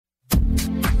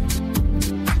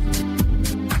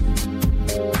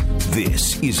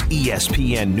This is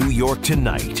ESPN New York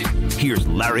Tonight. Here's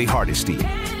Larry Hardesty.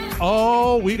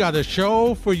 Oh, we got a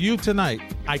show for you tonight.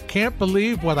 I can't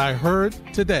believe what I heard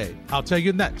today. I'll tell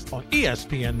you next on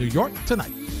ESPN New York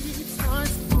Tonight.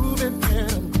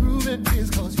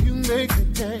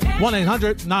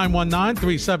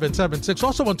 1-800-919-3776.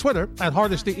 Also on Twitter at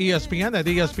Hardesty ESPN, at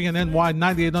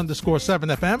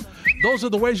ESPNNY98_7FM. Those are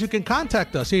the ways you can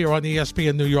contact us here on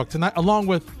ESPN New York Tonight, along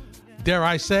with, dare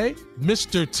I say,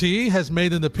 Mr. T has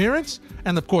made an appearance.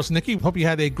 And, of course, Nikki, hope you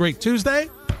had a great Tuesday.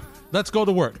 Let's go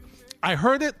to work. I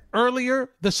heard it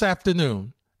earlier this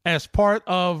afternoon as part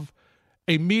of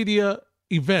a media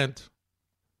event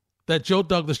that Joe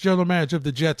Douglas, general manager of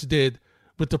the Jets, did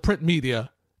with the print media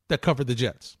that covered the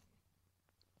Jets.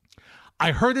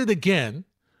 I heard it again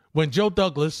when Joe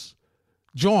Douglas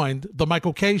joined the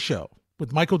Michael Kay Show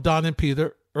with Michael, Don, and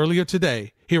Peter earlier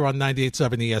today here on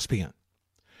 98.7 ESPN.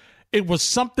 It was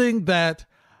something that,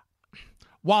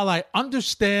 while I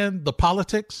understand the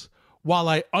politics, while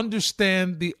I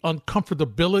understand the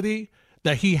uncomfortability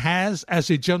that he has as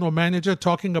a general manager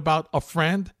talking about a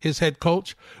friend, his head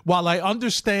coach, while I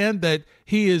understand that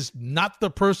he is not the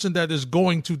person that is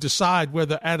going to decide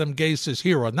whether Adam Gase is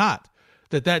here or not,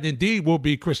 that indeed will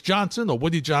be Chris Johnson or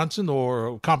Woody Johnson or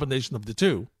a combination of the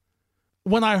two.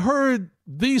 When I heard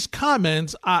these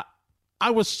comments, I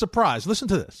was surprised. Listen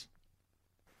to this.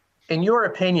 In your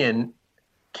opinion,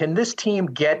 can this team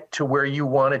get to where you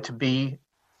want it to be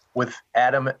with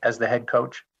Adam as the head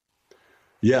coach?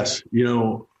 Yes.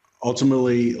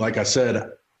 Ultimately, like I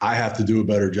said, I have to do a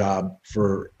better job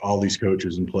for all these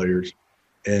coaches and players.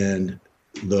 And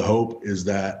the hope is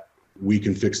that we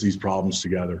can fix these problems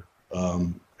together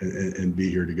and be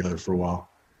here together for a while.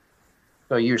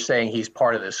 So you're saying he's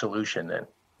part of the solution then?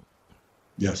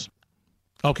 Yes.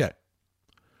 Okay.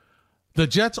 The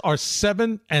Jets are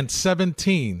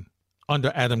 7-17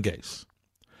 under Adam Gase.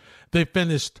 They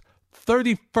finished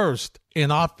 31st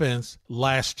in offense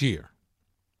last year.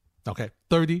 Okay,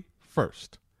 31st.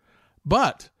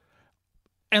 But,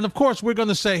 and of course, we're going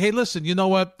to say, hey, listen, you know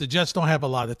what? The Jets don't have a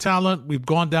lot of talent. We've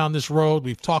gone down this road.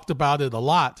 We've talked about it a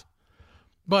lot.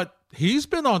 But he's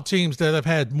been on teams that have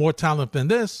had more talent than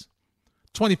this.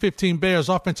 2015 Bears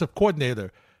offensive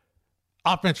coordinator,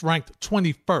 offense ranked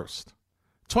 21st.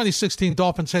 2016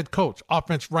 Dolphins head coach,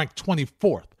 offense ranked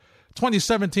 24th.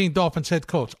 2017 Dolphins head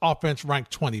coach, offense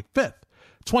ranked 25th.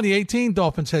 2018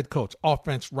 Dolphins head coach,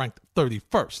 offense ranked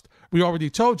 31st. We already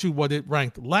told you what it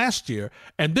ranked last year,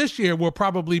 and this year will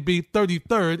probably be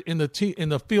 33rd in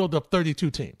the field of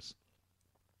 32 teams.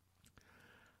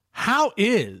 How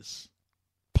is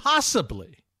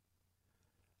possibly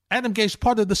Adam Gase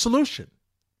part of the solution?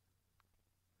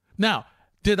 Now,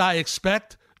 did I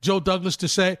expect Joe Douglas to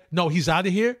say, no, he's out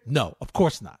of here? No, of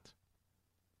course not.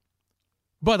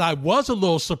 But I was a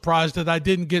little surprised that I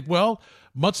didn't get,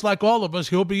 much like all of us,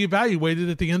 he'll be evaluated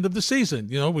at the end of the season.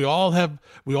 We're all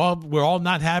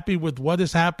not happy with what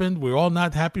has happened. We're all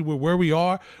not happy with where we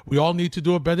are. We all need to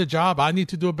do a better job. I need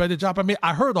to do a better job. I mean,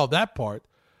 I heard all that part,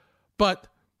 but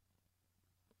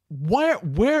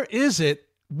where is it?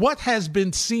 What has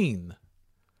been seen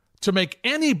to make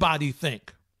anybody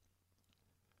think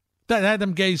that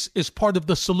Adam Gase is part of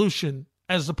the solution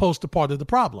as opposed to part of the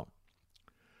problem?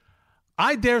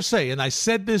 I dare say, and I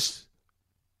said this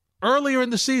earlier in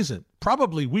the season,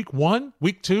 probably week 1,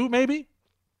 week 2, maybe,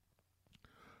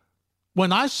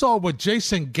 when I saw what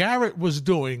Jason Garrett was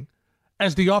doing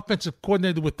as the offensive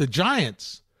coordinator with the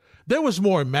Giants, there was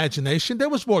more imagination. There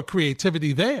was more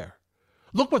creativity there.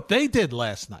 Look what they did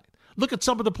last night. Look at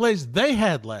some of the plays they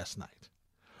had last night.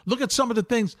 Look at some of the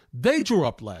things they drew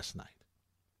up last night.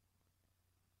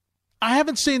 I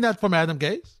haven't seen that from Adam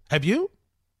Gase. Have you?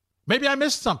 Maybe I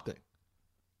missed something.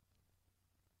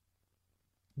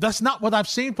 That's not what I've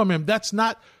seen from him. That's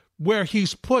not where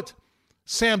he's put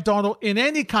Sam Darnold in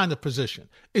any kind of position.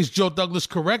 Is Joe Douglas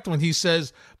correct when he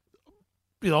says,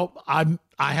 I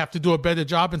have to do a better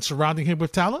job in surrounding him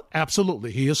with talent? Absolutely,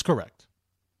 he is correct.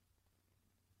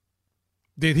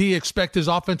 Did he expect his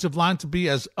offensive line to be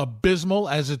as abysmal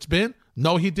as it's been?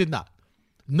 No, he did not.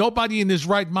 Nobody in his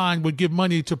right mind would give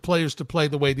money to players to play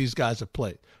the way these guys have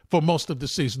played for most of the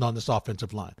season on this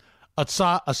offensive line.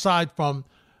 Aside from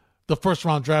the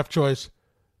first-round draft choice,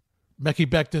 Mekhi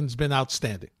Becton's been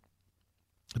outstanding.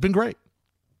 It's been great.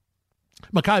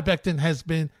 Mekhi Becton has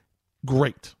been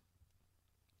great.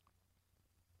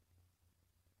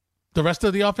 The rest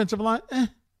of the offensive line,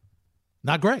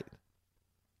 not great.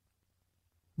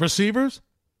 Receivers,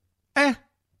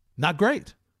 not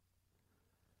great.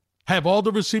 Have all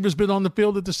the receivers been on the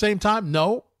field at the same time?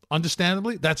 No,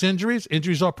 understandably. That's injuries.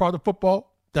 Injuries are part of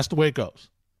football. That's the way it goes.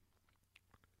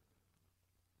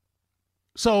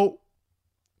 So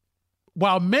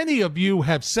while many of you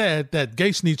have said that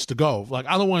Gase needs to go, like,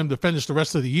 I don't want him to finish the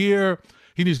rest of the year.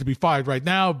 He needs to be fired right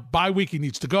now. Bye week, he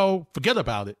needs to go. Forget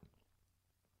about it.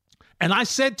 And I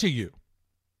said to you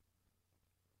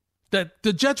that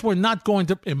the Jets were not going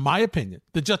to, in my opinion,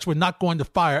 the Jets were not going to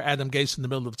fire Adam Gase in the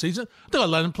middle of the season. They're going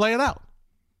to let him play it out.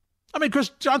 I mean, Chris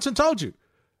Johnson told you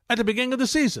at the beginning of the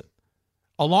season,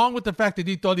 along with the fact that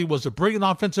he thought he was a brilliant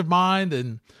offensive mind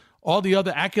and all the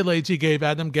other accolades he gave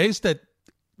Adam Gase, that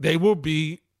they will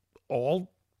be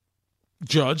all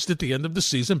judged at the end of the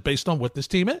season based on what this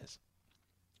team is.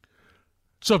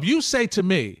 So if you say to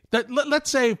me that,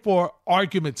 let's say for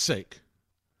argument's sake,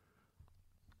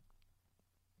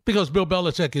 because Bill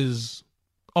Belichick is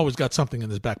always got something in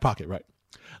his back pocket, right?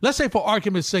 Let's say for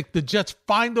argument's sake, the Jets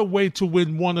find a way to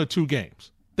win 1 or 2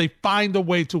 games. They find a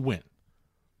way to win.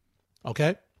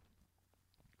 Okay?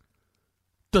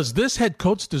 Does this head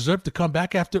coach deserve to come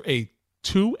back after a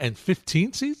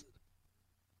 2-15 season?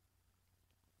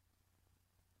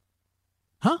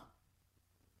 Huh?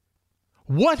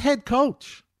 What head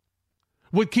coach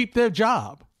would keep their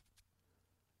job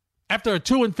after a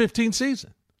 2-15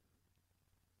 season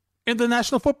in the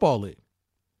National Football League?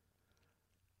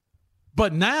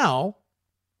 But now,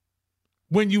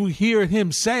 when you hear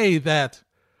him say that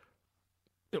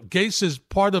Gase is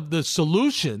part of the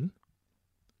solution,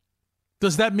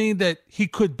 does that mean that he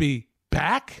could be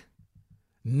back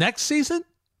next season?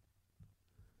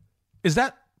 Is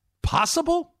that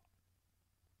possible?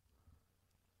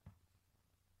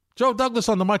 Joe Douglas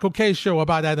on the Michael Kay Show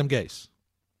about Adam Gase.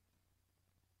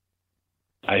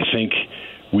 I think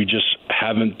we just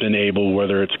haven't been able,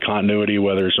 whether it's continuity,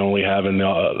 whether it's only having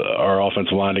our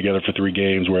offensive line together for 3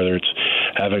 games, whether it's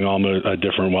having almost a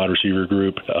different wide receiver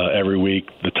group every week,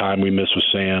 the time we miss with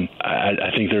Sam.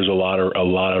 I think there's a lot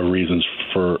of reasons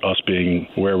for us being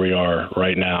where we are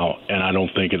right now, and I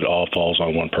don't think it all falls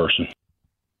on one person.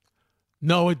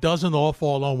 No, it doesn't all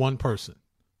fall on one person.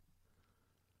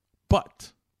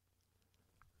 But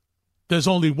there's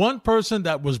only one person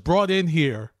that was brought in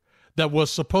here that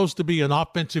was supposed to be an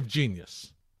offensive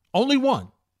genius. Only one.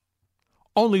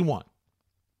 Only one.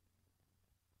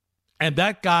 And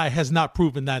that guy has not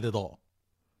proven that at all.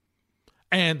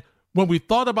 And when we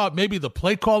thought about maybe the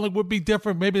play calling would be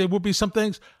different, maybe there would be some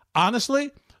things,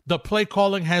 honestly, the play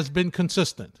calling has been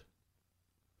consistent.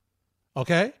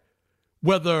 Okay?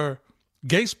 Whether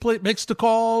Gase makes the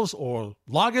calls or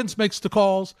Loggins makes the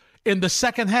calls, in the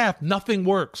second half, nothing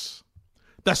works.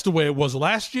 That's the way it was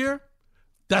last year.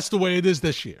 That's the way it is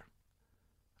this year.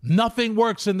 Nothing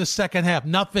works in the second half.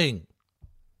 Nothing.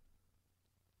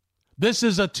 This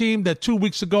is a team that 2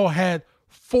 weeks ago had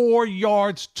 4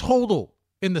 yards total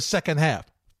in the second half.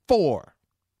 4.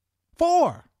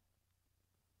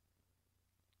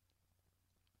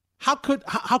 How could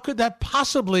that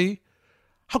possibly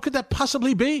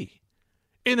be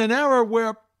in an era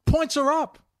where points are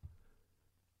up?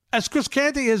 As Chris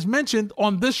Canty has mentioned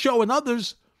on this show and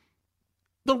others,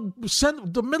 the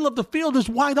middle of the field is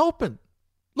wide open.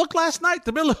 Look last night,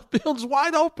 the middle of the field is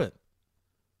wide open.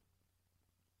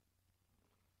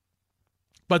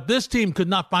 But this team could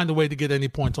not find a way to get any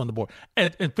points on the board.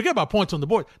 And forget about points on the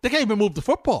board. They can't even move the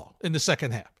football in the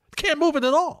second half. They can't move it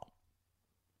at all.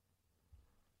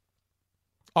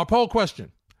 Our poll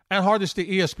question, at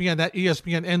Hardesty ESPN, at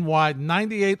ESPN NY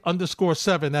 98_7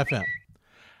 FM.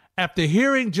 After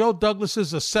hearing Joe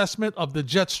Douglas's assessment of the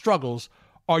Jets' struggles,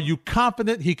 are you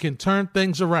confident he can turn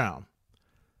things around?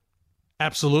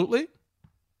 Absolutely.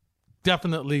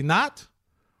 Definitely not.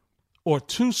 Or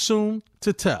too soon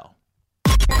to tell.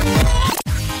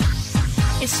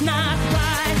 It's not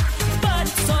right, but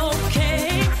it's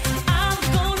okay.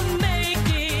 I'm gonna make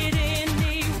it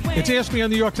anyway. It's ESPN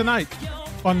New York Tonight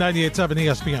on 98.7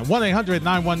 ESPN.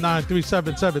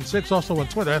 1-800-919-3776. Also on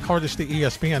Twitter at Hardesty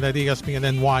ESPN, at ESPN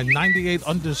NY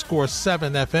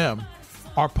 98_7 FM.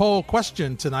 Our poll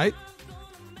question tonight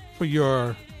for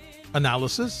your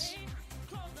analysis.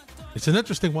 It's an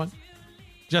interesting one.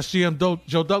 Jets GM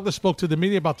Joe Douglas spoke to the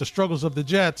media about the struggles of the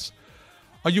Jets.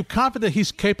 Are you confident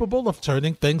he's capable of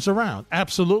turning things around?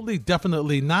 Absolutely,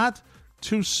 definitely not.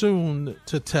 Too soon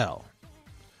to tell.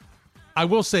 I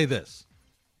will say this.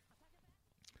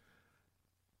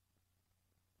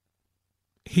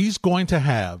 He's going to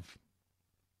have,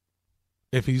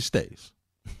 if he stays,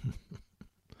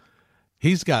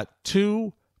 he's got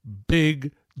 2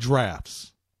 big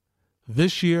drafts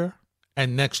this year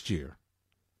and next year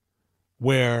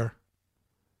where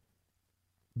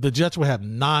the Jets will have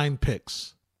 9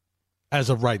 picks as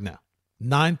of right now.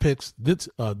 9 picks this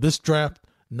draft,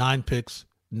 9 picks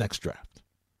next draft.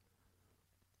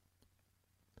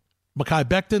 Mekhi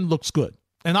Becton looks good.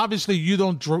 And obviously you'd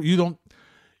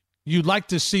like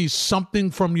to see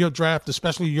something from your draft,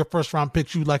 especially your first round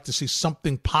picks. You'd like to see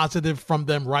something positive from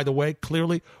them right away.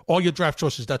 Clearly, all your draft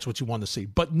choices, that's what you want to see.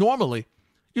 But normally,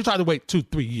 you try to wait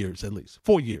 2-3 years at least,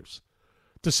 4 years,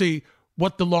 to see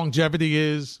what the longevity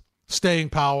is, staying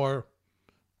power,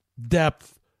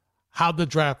 depth, how the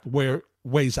draft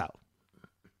weighs out.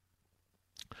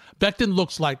 Becton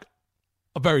looks like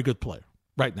a very good player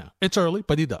right now. It's early,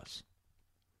 but he does.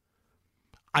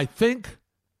 I think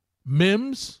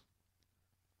Mims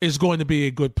is going to be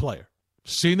a good player.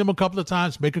 Seen him a couple of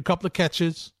times, make a couple of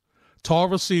catches, tall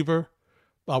receiver.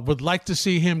 Would like to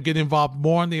see him get involved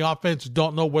more in the offense.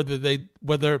 Don't know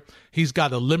whether he's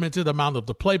got a limited amount of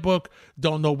the playbook.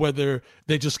 Don't know whether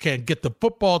they just can't get the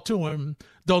football to him.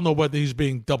 Don't know whether he's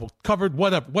being double covered.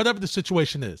 Whatever the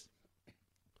situation is.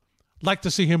 Like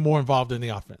to see him more involved in the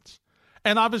offense.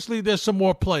 And obviously there's some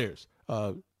more players.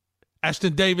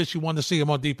 Ashton Davis, you want to see him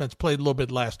on defense, played a little bit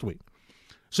last week.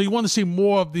 So you want to see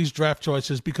more of these draft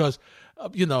choices because,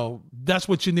 that's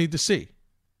what you need to see.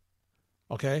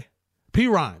 Okay? P.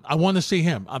 Ryan, I want to see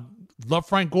him. I love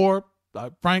Frank Gore.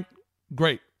 Frank,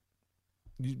 great.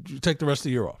 You take the rest of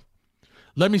the year off.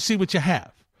 Let me see what you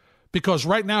have. Because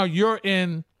right now you're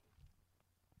in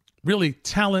really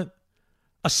talent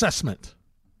assessment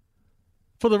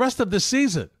for the rest of the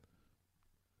season.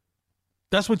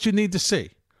 That's what you need to see.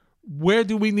 Where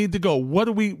do we need to go? What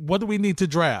do we need to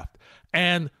draft?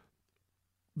 And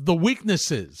the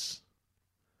weaknesses,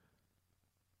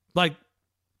 like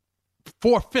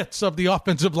 4/5 of the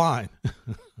offensive line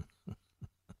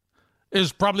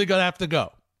is probably going to have to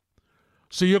go.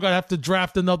 So you're going to have to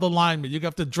draft another lineman. You're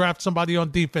going to have to draft somebody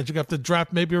on defense. You're going to have to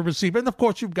draft maybe a receiver. And, of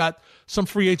course, you've got some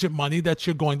free agent money that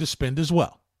you're going to spend as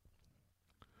well.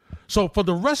 So for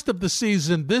the rest of the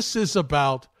season, this is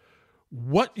about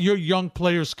what your young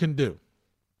players can do.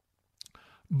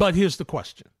 But here's the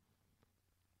question.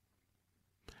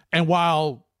 And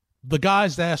while the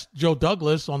guys asked Joe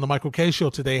Douglas on the Michael Kay show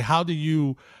today, how do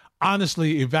you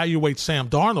honestly evaluate Sam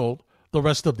Darnold the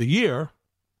rest of the year?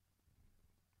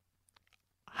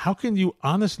 How can you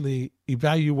honestly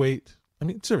evaluate,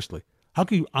 seriously, how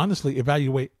can you honestly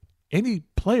evaluate any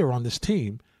player on this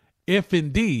team if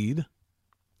indeed,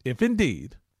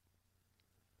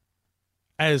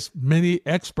 as many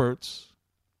experts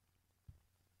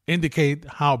indicate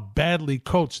how badly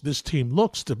coached this team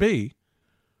looks to be,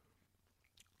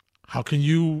 how can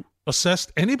you assess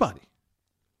anybody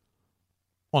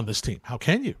on this team? How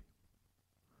can you?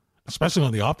 Especially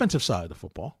on the offensive side of the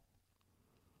football.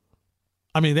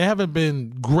 They haven't been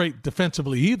great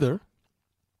defensively either.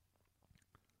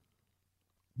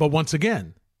 But once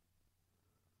again,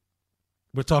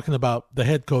 we're talking about the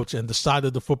head coach and the side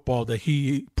of the football that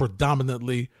he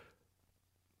predominantly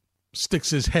sticks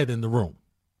his head in the room.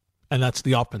 And that's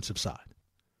the offensive side.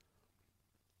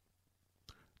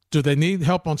 Do they need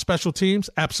help on special teams?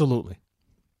 Absolutely.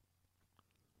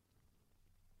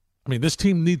 This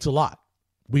team needs a lot.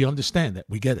 We understand that.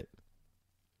 We get it.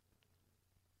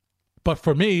 But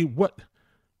for me,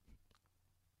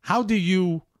 how do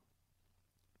you,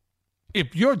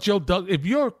 if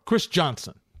you're Chris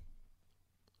Johnson,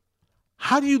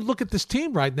 how do you look at this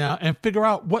team right now and figure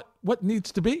out what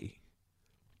needs to be?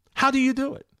 How do you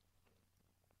do it?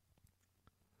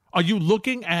 Are you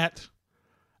looking at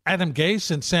Adam Gase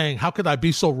and saying, how could I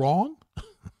be so wrong?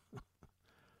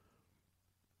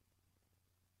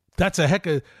 That's a heck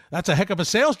of a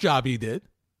sales job he did.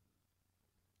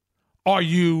 Are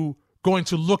you going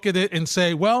to look at it and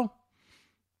say, well,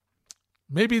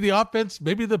 maybe the offense,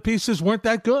 maybe the pieces weren't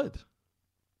that good?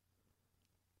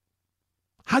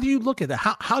 How do you look at it?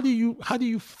 How do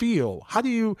you feel? How do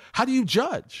you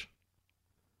judge?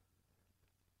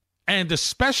 And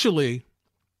especially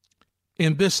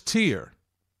in this tier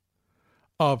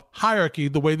of hierarchy,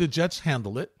 the way the Jets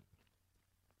handle it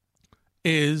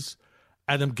is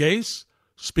Adam Gase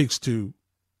speaks to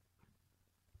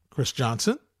Chris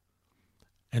Johnson,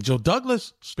 and Joe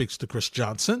Douglas speaks to Chris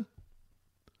Johnson.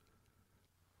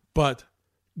 But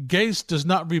Gase does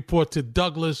not report to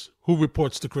Douglas, who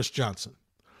reports to Chris Johnson.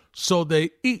 So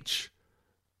they each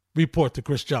report to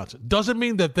Chris Johnson. Doesn't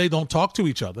mean that they don't talk to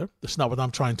each other. That's not what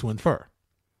I'm trying to infer.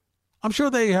 I'm sure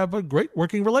they have a great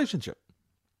working relationship.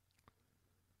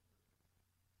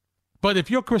 But if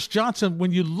you're Chris Johnson,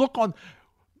 when you look on,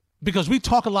 because we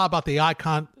talk a lot about the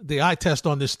eye test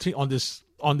on this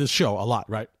show a lot,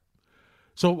 right?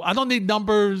 So I don't need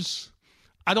numbers.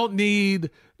 I don't need,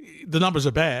 the numbers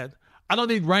are bad. I don't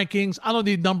need rankings. I don't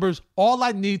need numbers. All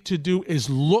I need to do is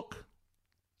look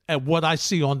at what I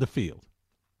see on the field.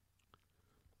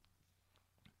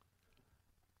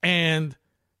 And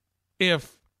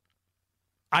if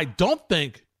I don't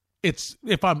think it's,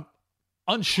 if I'm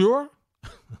unsure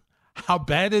how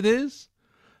bad it is,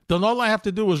 then all I have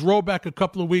to do is roll back a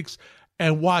couple of weeks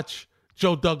and watch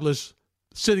Joe Douglas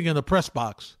sitting in the press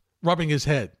box, rubbing his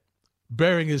head,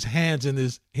 burying his hands in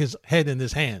his head in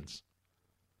his hands,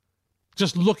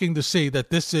 just looking to see that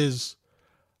this is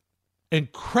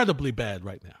incredibly bad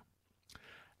right now.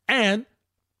 And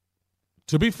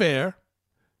to be fair,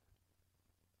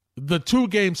 the 2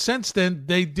 games since then,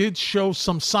 they did show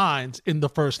some signs in the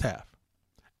first half.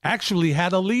 Actually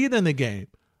had a lead in the game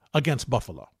against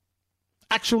Buffalo.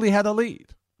 Actually had a lead.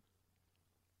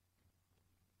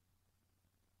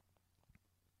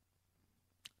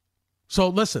 So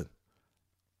listen,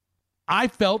 I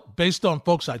felt, based on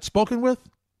folks I'd spoken with,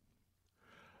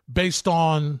 based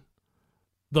on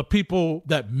the people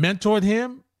that mentored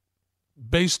him,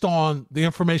 based on the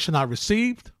information I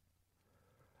received,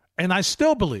 and I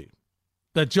still believe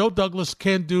that Joe Douglas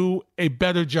can do a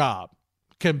better job,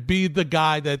 can be the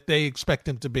guy that they expect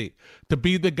him to be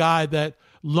the guy that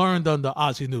learned under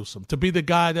Ozzie Newsome, to be the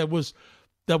guy that was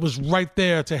right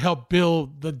there to help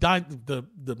build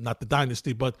not the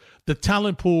dynasty, but the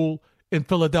talent pool in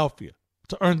Philadelphia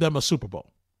to earn them a Super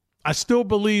Bowl. I still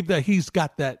believe that he's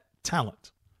got that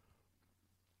talent.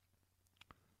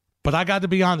 But I got to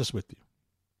be honest with you.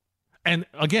 And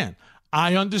again,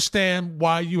 I understand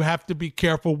why you have to be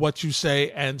careful what you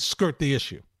say and skirt the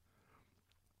issue.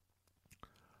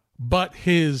 But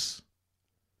his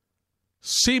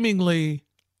seemingly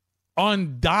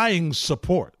undying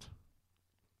support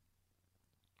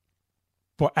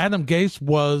for Adam Gase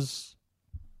was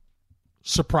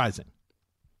surprising.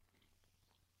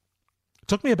 It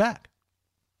took me aback.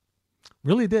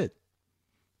 Really did.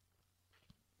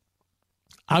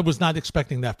 I was not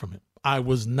expecting that from him. I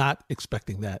was not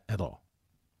expecting that at all.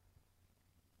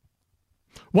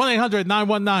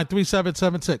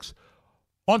 1-800-919-3776.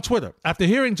 On Twitter, after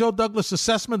hearing Joe Douglas'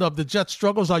 assessment of the Jets'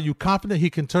 struggles, are you confident he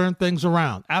can turn things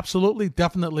around? Absolutely,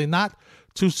 definitely not.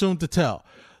 Too soon to tell.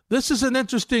 This is an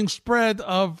interesting spread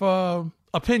of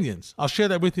opinions. I'll share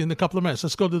that with you in a couple of minutes.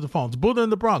 Let's go to the phones. Buddha in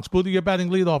the Bronx. Buddha, you're batting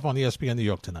leadoff on ESPN New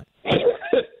York tonight.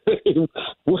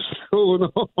 What's going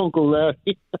on, Uncle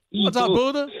Larry? What's up,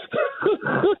 Buddha?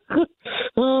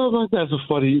 Oh, my God, it's a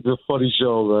funny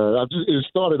show, man. It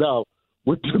started out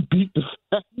with the Beat the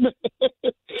Fat Man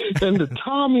and the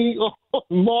Tommy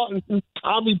Martin,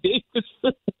 Tommy Davis.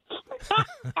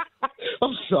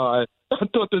 I'm sorry. I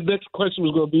thought the next question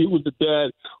was going to be who was the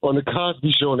dad on the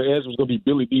Cosby Show, and the answer was going to be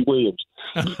Billy D. Williams.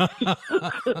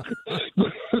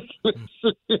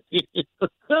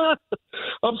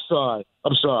 I'm sorry.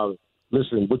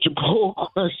 Listen, but your poll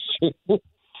question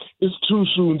is too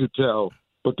soon to tell.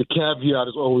 But the caveat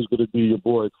is always going to be your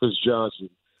boy, Chris Johnson.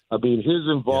 I mean, his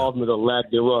involvement or lack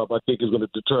thereof, I think, is going to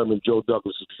determine Joe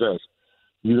Douglas' success.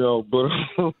 You know, but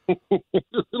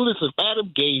listen,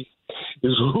 Adam Gase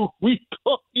is who we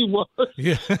thought he was.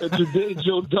 Yeah. And today,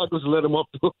 Joe Douglas let him up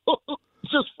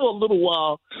just for a little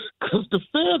while because the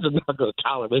fans are not going to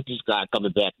tolerate this guy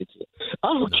coming back.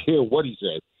 I don't care what he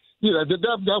said. You know,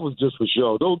 that was just for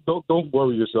show. Don't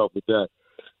worry yourself with that.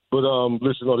 But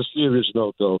listen, on a serious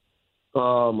note, though,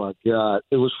 oh my God,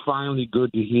 it was finally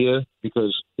good to hear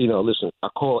because, you know, listen, I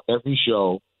call every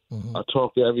show. Mm-hmm. I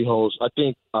talk to every host. I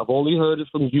think I've only heard it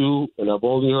from you and I've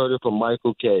only heard it from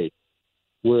Michael Kay,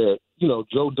 where, you know,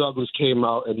 Joe Douglas came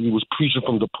out and he was preaching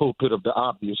from the pulpit of the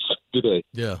obvious today.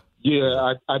 Yeah.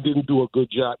 Yeah, I didn't do a good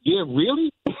job. Yeah,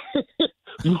 really?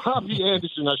 You Robbie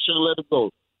Anderson, I should have let him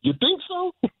go. You think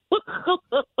so?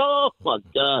 Oh, my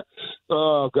God.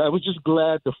 Oh, God. I was just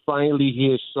glad to finally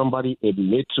hear somebody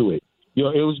admit to it. You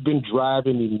know, it was been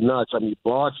driving me nuts. I mean,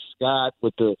 Bart Scott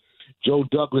with the Joe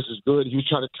Douglas is good. He was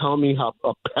trying to tell me how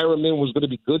Perriman was going to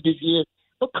be good this year.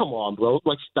 Oh, come on, bro.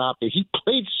 Like, stop it. He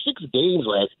played 6 games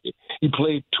last year. He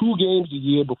played 2 games the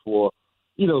year before.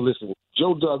 You know, listen,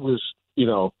 Joe Douglas, you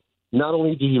know, not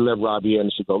only did he let Robbie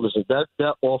Anderson go, listen,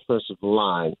 that offensive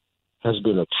line has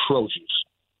been atrocious.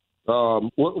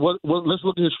 Let's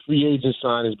look at his free agent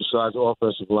signings besides the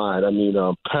offensive line. I mean,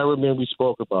 Perriman we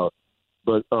spoke about,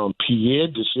 but Pierre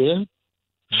Desir,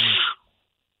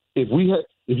 if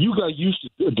you got used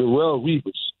to Darrelle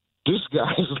Revis, this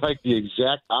guy is like the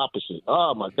exact opposite.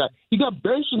 Oh my God, he got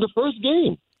benched in the first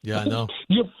game. Yeah, I know.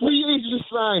 Your free agent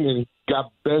signing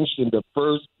got benched in the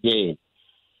first game.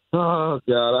 Oh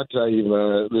God, I tell you,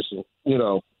 man. Listen, you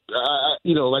know,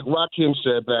 like Rakim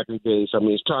said back in the days. I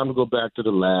mean, it's time to go back to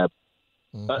the lab.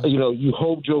 Mm-hmm. You know, you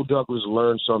hope Joe Douglas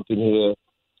learned something here.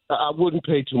 I wouldn't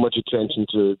pay too much attention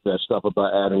to that stuff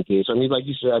about Adam Gase. I mean, like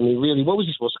you said, I mean, really, what was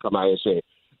he supposed to come out and say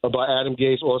about Adam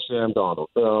Gase or Sam Darnold?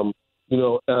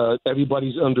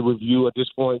 Everybody's under review at this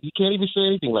point. You can't even say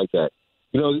anything like that.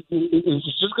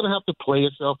 It's just going to have to play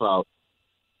itself out.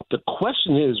 The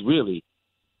question is really,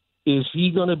 is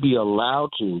he going to be allowed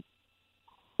to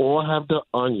or have the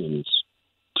onions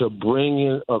to bring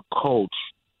in a coach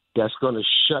that's going to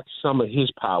shut some of his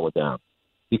power down?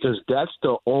 Because that's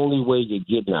the only way you're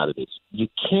getting out of this. You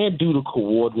can't do the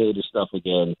coordinated stuff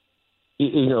again.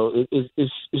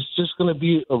 It's just going to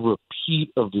be a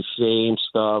repeat of the same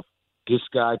stuff. This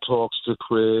guy talks to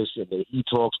Chris, and then he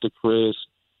talks to Chris.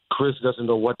 Chris doesn't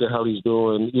know what the hell he's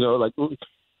doing.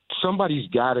 Somebody's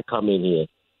got to come in here,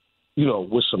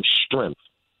 with some strength.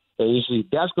 And you see,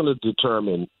 that's going to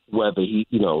determine whether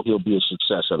he'll be a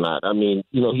success or not. I mean,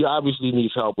 he obviously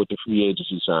needs help with the free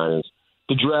agency signings.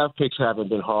 The draft picks haven't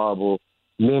been horrible.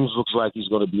 Mims looks like he's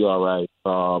going to be all right.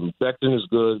 Becton is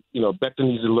good. Becton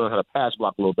needs to learn how to pass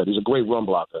block a little bit. He's a great run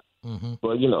blocker. Mm-hmm.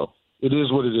 But, it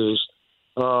is what it is.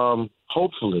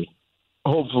 Hopefully,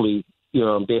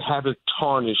 they haven't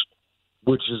tarnished,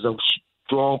 which is a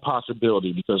strong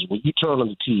possibility, because when you turn on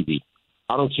the TV,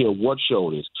 I don't care what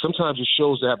show it is. Sometimes it's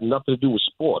shows that have nothing to do with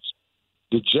sports.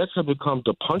 The Jets have become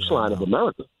the punchline of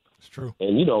America. It's true.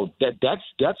 And,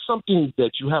 that's something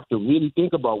that you have to really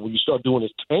think about when you start doing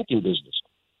this tanking business.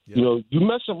 Yep. You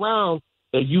mess around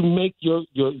and you make your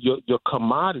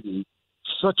commodity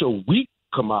such a weak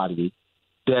commodity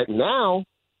that now,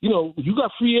 you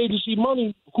got free agency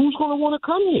money. Who's going to want to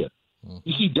come here? Mm-hmm.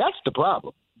 You see, that's the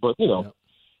problem. But, Yep.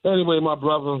 Anyway, my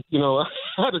brother, I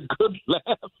had a good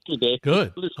laugh today.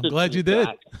 Good. I'm glad you did.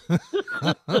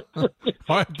 All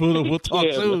right, Buddha, we'll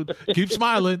talk soon. Keep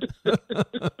smiling.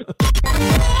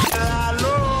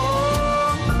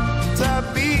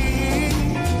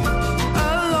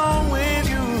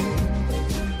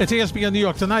 It's ESPN New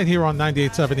York Tonight here on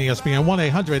 98.7 ESPN,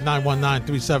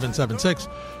 1-800-919-3776.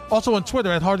 Also on Twitter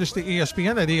at Hardesty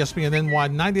ESPN, at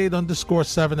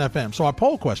ESPNNY98_7 FM. So our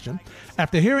poll question,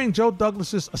 after hearing Joe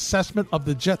Douglas's assessment of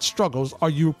the Jets' struggles, are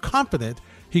you confident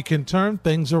he can turn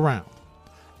things around?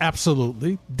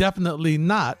 Absolutely, definitely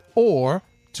not, or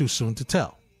too soon to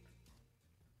tell.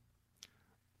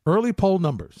 Early poll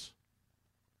numbers.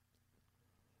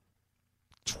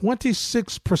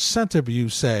 26% of you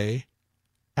say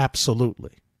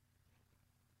absolutely.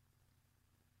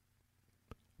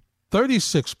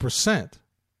 36%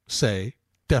 say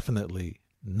definitely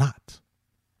not.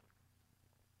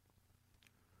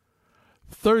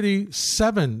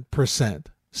 37%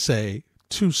 say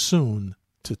too soon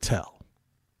to tell.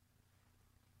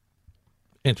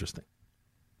 Interesting.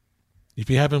 If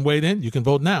you haven't weighed in, you can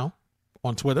vote now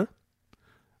on Twitter,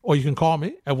 or you can call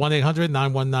me at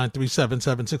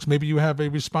 1-800-919-3776. Maybe you have a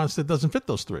response that doesn't fit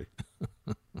those three.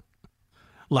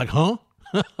 Like, huh?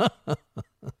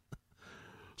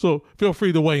 So feel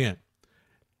free to weigh in.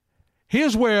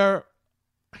 Here's where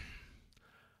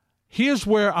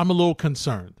I'm a little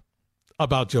concerned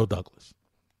about Joe Douglas.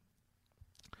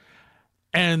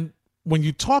 And when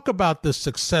you talk about the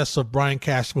success of Brian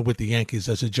Cashman with the Yankees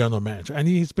as a general manager, and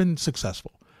he's been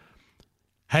successful,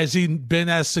 has he been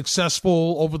as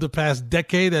successful over the past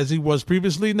decade as he was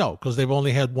previously? No, because they've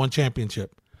only had one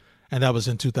championship, and that was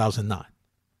in 2009.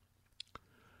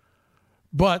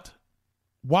 But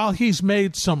while he's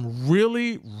made some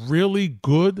really, really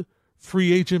good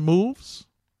free agent moves,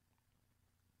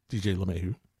 DJ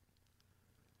LeMahieu,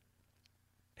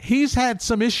 he's had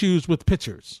some issues with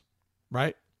pitchers,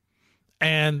 right?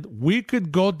 And we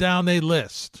could go down a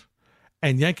list.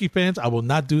 And Yankee fans, I will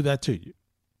not do that to you.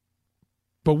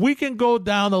 But we can go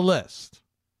down a list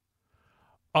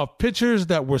of pitchers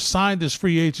that were signed as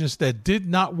free agents that did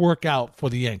not work out for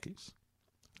the Yankees.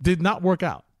 Did not work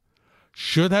out.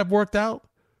 Should have worked out.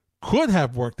 Could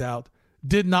have worked out.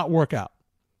 Did not work out.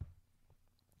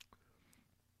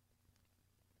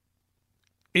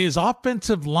 Is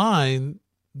offensive line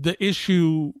the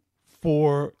issue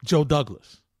for Joe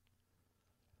Douglas?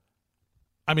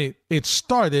 I mean, it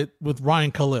started with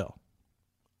Ryan Khalil.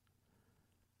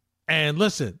 And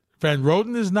listen, Van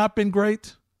Roten has not been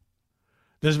great.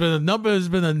 There's been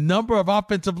a number of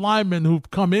offensive linemen who've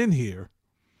come in here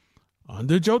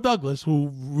under Joe Douglas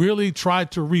who really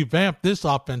tried to revamp this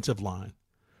offensive line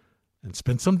and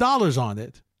spend some dollars on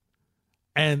it.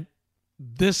 And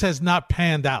this has not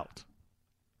panned out.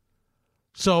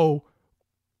 So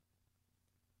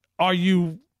are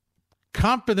you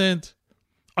confident?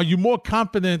 Are you more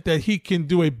confident that he can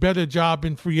do a better job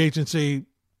in free agency,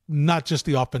 not just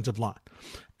the offensive line?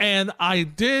 And I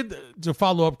did, to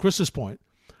follow up Chris's point,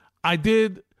 I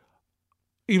did,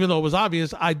 even though it was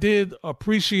obvious, I did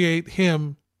appreciate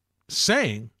him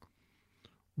saying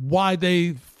why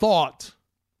they thought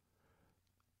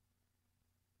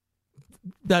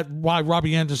that why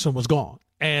Robbie Anderson was gone.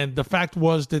 And the fact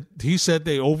was that he said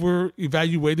they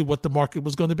over-evaluated what the market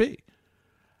was going to be.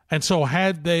 And so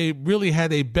had they really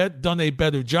done a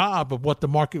better job of what the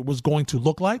market was going to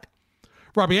look like,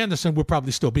 Robbie Anderson would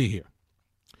probably still be here.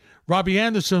 Robbie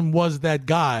Anderson was that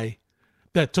guy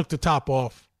that took the top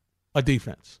off a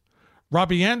defense.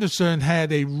 Robbie Anderson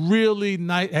had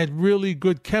really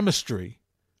good chemistry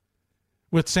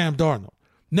with Sam Darnold.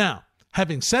 Now,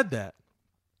 having said that,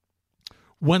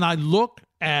 when I look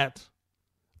at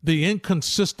the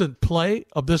inconsistent play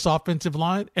of this offensive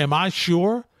line, am I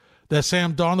sure that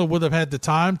Sam Darnold would have had the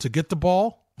time to get the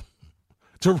ball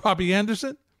to Robbie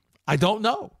Anderson? I don't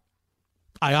know.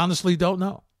 I honestly don't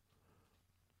know.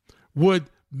 Would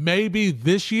maybe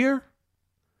this year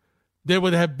there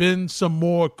would have been some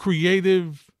more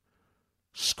creative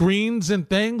screens and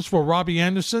things for Robbie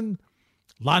Anderson?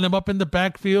 Line him up in the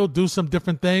backfield, do some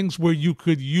different things where you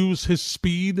could use his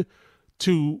speed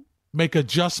to make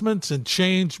adjustments and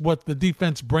change what the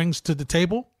defense brings to the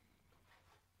table?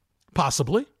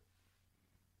 Possibly.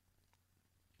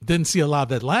 Didn't see a lot of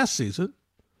that last season,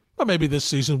 but maybe this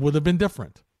season would have been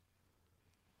different.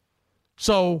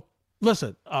 So,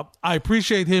 listen, I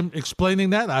appreciate him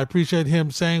explaining that. I appreciate him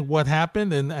saying what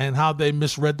happened and how they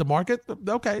misread the market.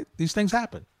 Okay, these things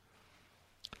happen.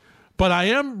 But I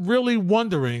am really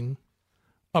wondering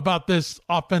about this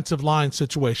offensive line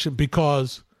situation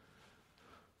because,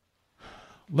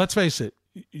 let's face it,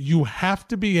 you have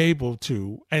to be able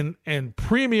to, and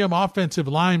premium offensive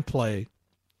line play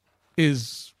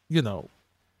is,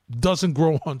 doesn't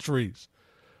grow on trees.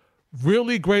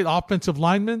 Really great offensive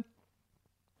linemen,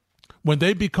 when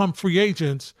they become free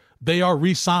agents, they are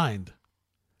re-signed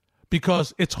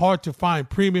because it's hard to find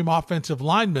premium offensive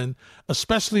linemen,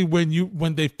 especially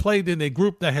when they've played in a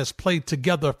group that has played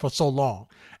together for so long.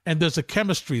 And there's a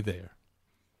chemistry there.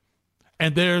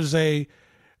 And there's a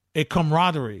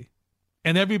camaraderie.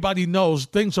 And everybody knows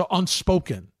things are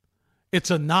unspoken.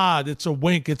 It's a nod, it's a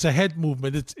wink, it's a head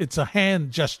movement, it's a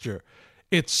hand gesture.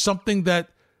 It's something that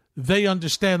they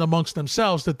understand amongst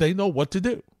themselves that they know what to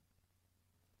do.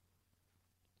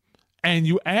 And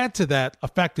you add to that a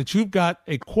fact that you've got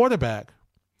a quarterback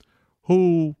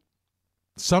who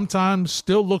sometimes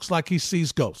still looks like he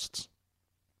sees ghosts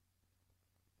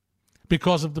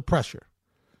because of the pressure.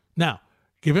 Now,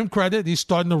 give him credit. He's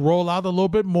starting to roll out a little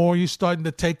bit more. He's starting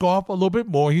to take off a little bit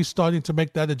more. He's starting to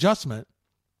make that adjustment.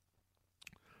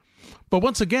 But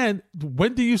once again,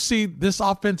 when do you see this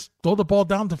offense throw the ball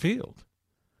down the field?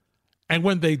 And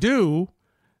when they do,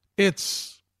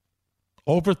 it's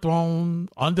overthrown,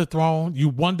 underthrown. You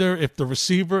wonder if the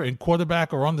receiver and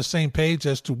quarterback are on the same page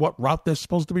as to what route they're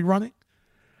supposed to be running.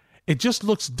 It just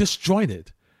looks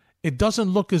disjointed. It doesn't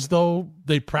look as though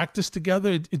they practice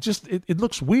together. It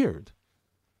looks weird.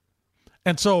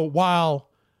 And so while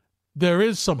there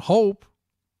is some hope,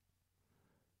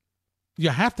 you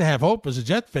have to have hope as a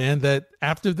Jet fan that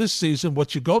after this season,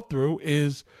 what you go through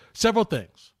is several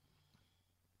things.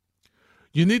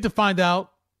 You need to find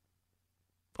out,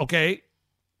 okay,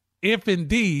 if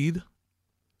indeed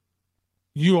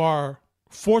you are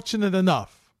fortunate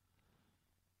enough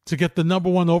to get the number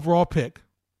 1 overall pick,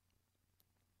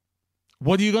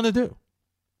 what are you going to do?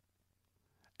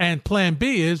 And plan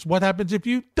B is, what happens if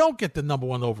you don't get the number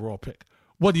 1 overall pick?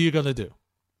 What are you going to do?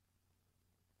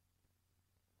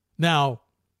 Now,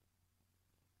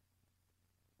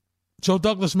 Joe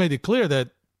Douglas made it clear that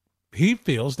he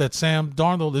feels that Sam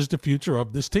Darnold is the future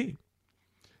of this team.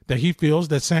 That he feels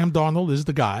that Sam Darnold is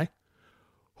the guy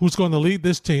who's going to lead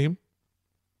this team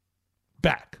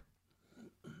back.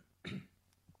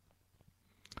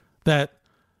 That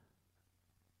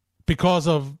because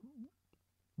of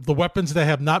the weapons that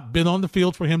have not been on the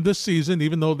field for him this season,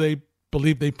 even though they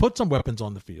believe they put some weapons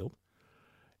on the field,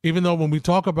 even though when we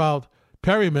talk about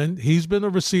Perryman, he's been a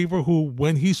receiver who,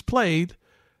 when he's played,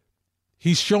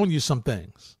 he's shown you some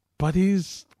things. But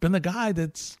he's been a guy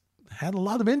that's had a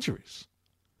lot of injuries.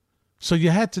 So you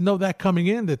had to know that coming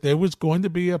in, that there was going to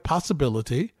be a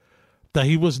possibility that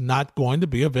he was not going to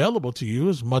be available to you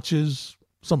as much as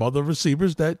some other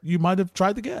receivers that you might have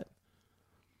tried to get.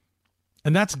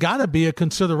 And that's got to be a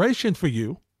consideration for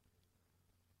you,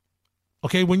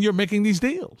 okay, when you're making these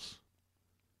deals.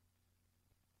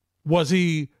 Was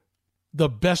he the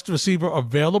best receiver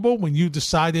available when you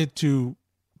decided to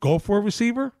go for a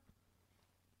receiver?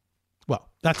 Well,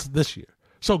 that's this year.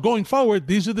 So going forward,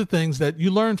 these are the things that you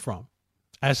learn from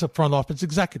as a front office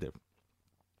executive.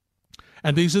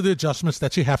 And these are the adjustments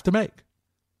that you have to make.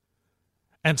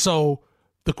 And so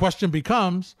the question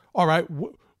becomes, all right,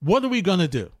 what are we going to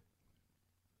do?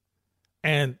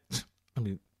 And, I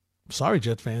mean, sorry,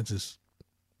 Jet fans,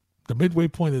 the midway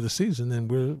point of the season, and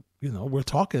we're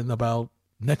talking about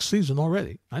next season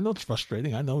already. I know it's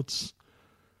frustrating. I know it's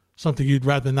something you'd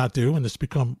rather not do, and it's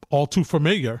become all too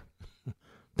familiar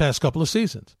past couple of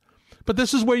seasons. But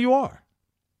this is where you are.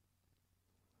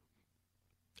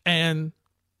 And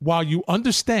while you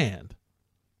understand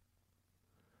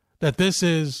that this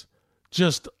is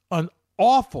just an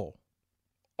awful,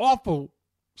 awful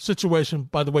situation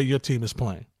by the way your team is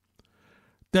playing,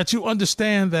 that you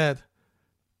understand that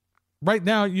right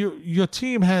now your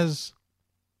team has,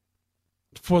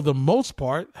 for the most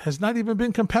part, has not even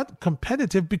been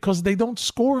competitive because they don't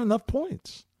score enough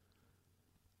points.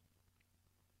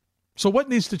 So what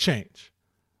needs to change?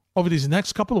 Over these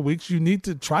next couple of weeks, you need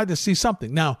to try to see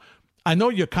something. Now, I know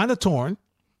you're kind of torn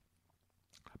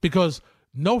because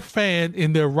no fan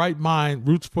in their right mind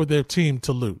roots for their team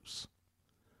to lose.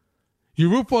 You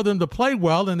root for them to play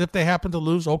well, and if they happen to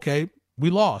lose, okay, we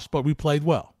lost, but we played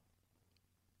well.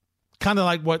 Kind of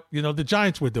like what, the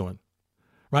Giants were doing,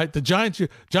 right? The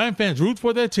Giant fans root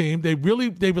for their team. They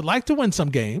would like to win some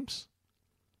games,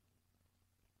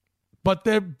 but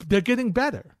they're getting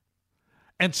better.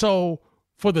 And so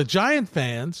for the Giant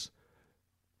fans,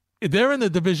 they're in a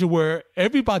division where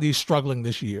everybody's struggling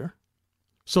this year.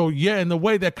 So, yeah, in a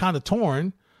way, they're kind of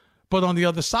torn. But on the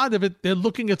other side of it, they're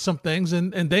looking at some things,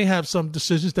 and they have some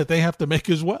decisions that they have to make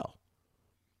as well.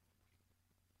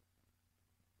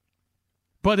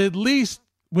 But at least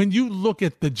when you look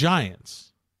at the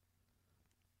Giants,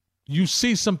 you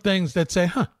see some things that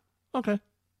say, okay,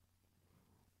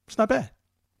 it's not bad.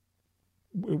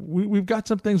 We've got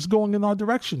some things going in our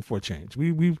direction for a change.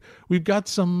 We've got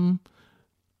some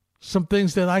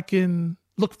things that I can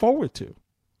look forward to.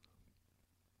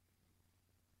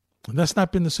 And that's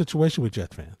not been the situation with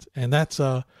Jet fans. And that's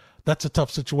a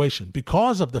tough situation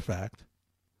because of the fact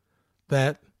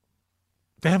that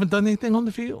they haven't done anything on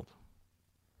the field.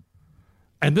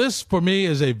 And this, for me,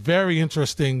 is a very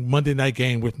interesting Monday night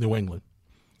game with New England.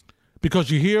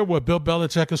 Because you hear what Bill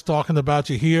Belichick is talking about.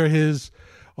 You hear his,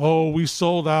 we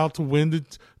sold out to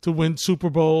win Super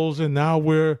Bowls, and now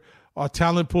our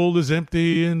talent pool is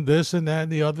empty, and this and that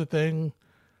and the other thing.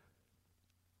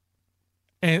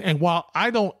 And while I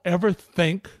don't ever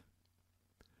think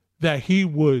that he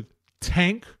would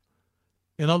tank,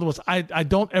 in other words, I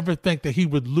don't ever think that he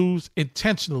would lose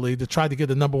intentionally to try to get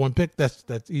the number one pick.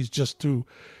 He's too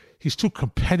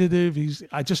competitive.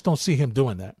 I just don't see him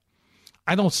doing that.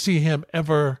 I don't see him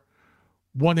ever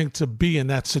wanting to be in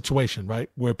that situation,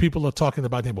 right? Where people are talking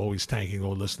about him, he's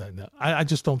tanking, this, that, and that. I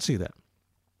just don't see that.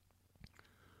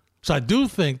 So I do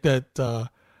think that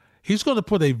he's going to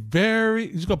put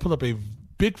up a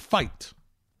big fight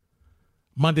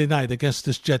Monday night against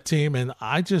this Jet team, and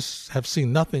I just have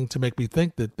seen nothing to make me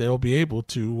think that they'll be able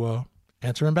to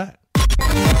answer him back.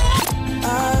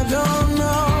 I don't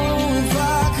know if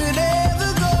I could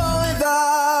ever go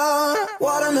without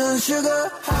watermelon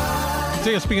sugar.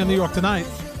 It's ESPN New York Tonight.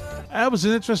 That was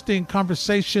an interesting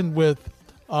conversation with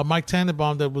Mike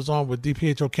Tannenbaum that was on with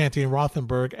DiPietro, Canty, and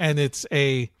Rothenberg, and it's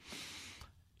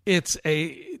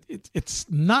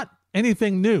not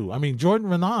anything new. I mean, Jordan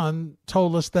Renan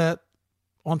told us that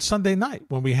on Sunday night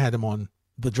when we had him on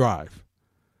The Drive,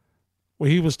 where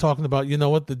he was talking about,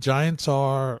 the Giants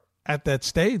are at that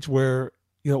stage where,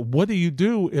 what do you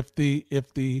do if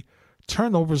the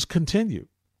turnovers continue?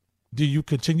 Do you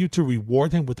continue to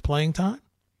reward him with playing time?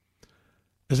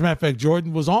 As a matter of fact,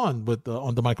 Jordan was on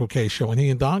the Michael Kay show, and he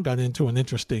and Don got into an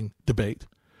interesting debate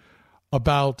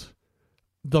about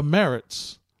the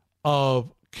merits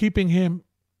of keeping him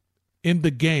in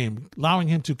the game, allowing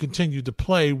him to continue to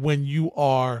play when you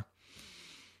are,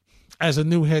 as a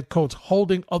new head coach,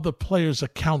 holding other players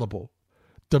accountable,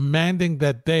 demanding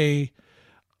that they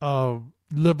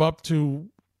live up to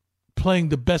playing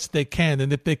the best they can.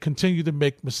 And if they continue to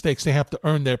make mistakes, they have to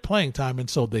earn their playing time, and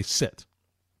so they sit.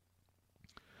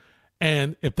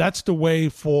 And if that's the way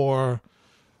for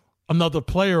another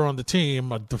player on the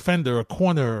team, a defender, a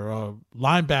corner, a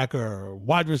linebacker, a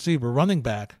wide receiver, running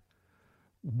back,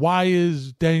 why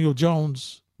is Daniel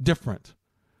Jones different?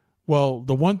 Well,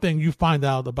 the one thing you find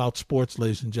out about sports,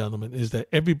 ladies and gentlemen, is that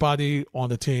everybody on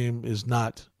the team is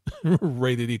not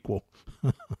rated equal.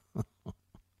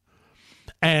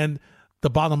 And the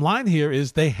bottom line here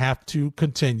is they have to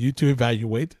continue to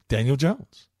evaluate Daniel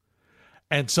Jones.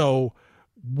 And so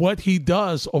what he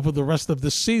does over the rest of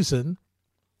the season,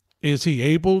 is he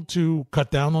able to cut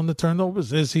down on the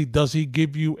turnovers? Does he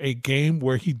give you a game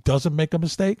where he doesn't make a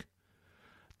mistake?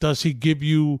 Does he give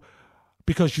you,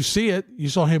 because you see it, you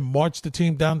saw him march the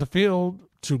team down the field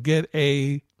to get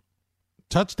a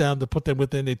touchdown to put them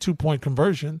within a 2-point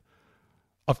conversion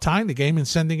of tying the game and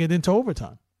sending it into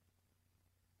overtime.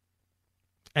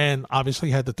 And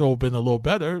obviously, had the throw been a little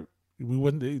better, he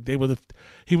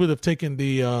would have taken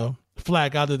the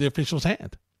flag out of the official's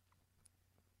hand.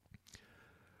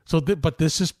 But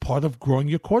this is part of growing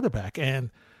your quarterback.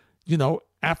 And,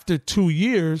 after 2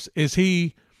 years, this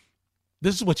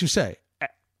is what you say.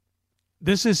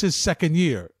 This is his second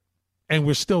year, and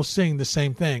we're still seeing the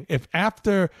same thing. If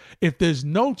there's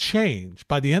no change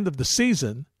by the end of the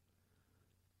season,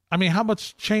 I mean, how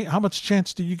much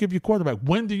chance do you give your quarterback?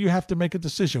 When do you have to make a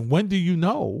decision? When do you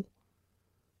know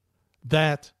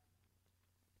that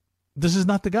this is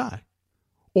not the guy?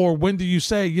 Or when do you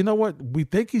say, you know what, we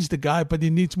think he's the guy, but he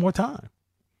needs more time?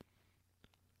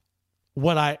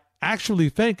 What I actually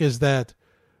think is that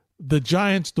the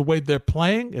Giants, the way they're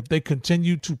playing, if they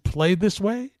continue to play this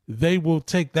way, they will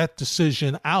take that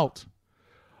decision out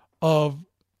of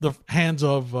the hands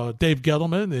of Dave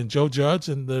Gettleman and Joe Judge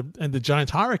and the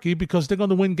Giants hierarchy, because they're going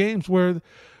to win games where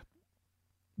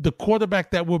the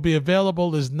quarterback that will be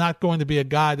available is not going to be a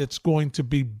guy that's going to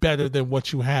be better than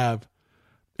what you have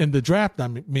in the draft. I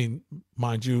mean,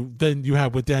 mind you, than you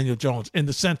have with Daniel Jones, in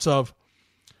the sense of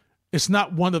it's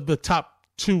not one of the top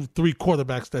 2-3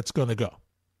 quarterbacks that's going to go.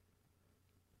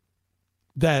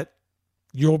 That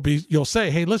you'll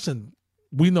say, hey, listen,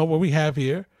 we know what we have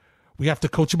here. We have to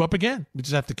coach him up again. We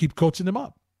just have to keep coaching him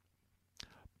up.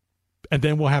 And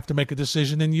then we'll have to make a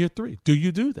decision in year 3. Do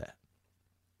you do that?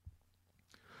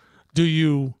 Do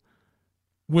you,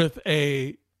 with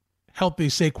a healthy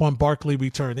Saquon Barkley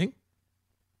returning,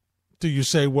 do you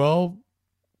say, well,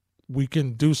 we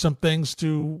can do some things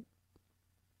to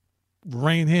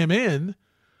rein him in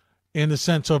the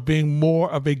sense of being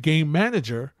more of a game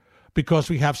manager, because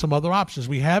we have some other options.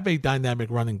 We have a dynamic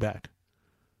running back,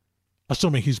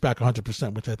 assuming he's back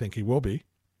 100%, which I think he will be.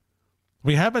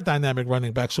 We have a dynamic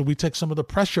running back, so we take some of the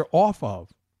pressure off of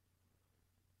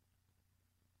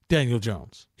Daniel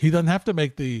Jones. He doesn't have to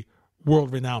make the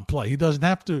world-renowned play. He doesn't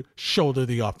have to shoulder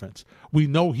the offense. We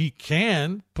know he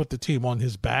can put the team on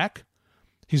his back.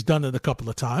 He's done it a couple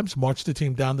of times, marched the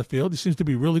team down the field. He seems to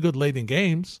be really good late in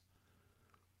games.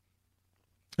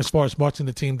 As far as marching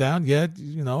the team down,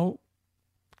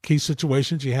 key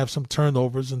situations, you have some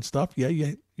turnovers and stuff. Yeah,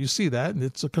 you see that, and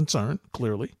it's a concern,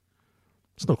 clearly.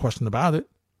 There's no question about it.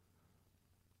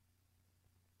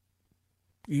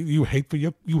 You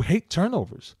hate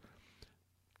turnovers.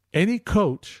 Any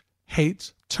coach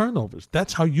hates turnovers.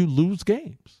 That's how you lose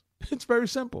games. It's very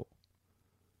simple.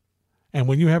 And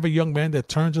when you have a young man that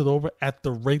turns it over at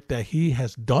the rate that he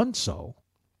has done so,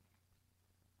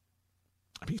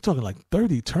 I mean, you're talking like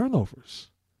 30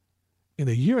 turnovers in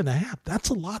a year and a half. That's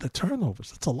a lot of turnovers.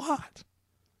 That's a lot.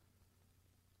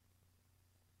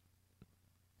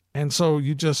 And so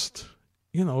you just,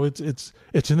 it's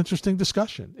an interesting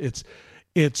discussion.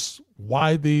 It's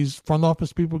why these front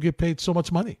office people get paid so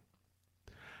much money.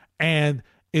 And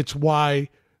it's why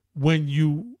when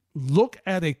you look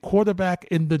at a quarterback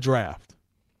in the draft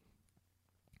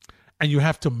and you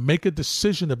have to make a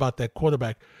decision about that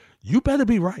quarterback, you better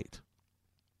be right.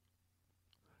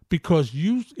 Because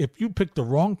if you pick the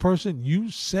wrong person, you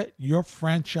set your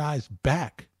franchise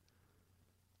back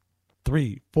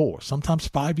 3, 4, sometimes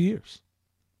 5 years.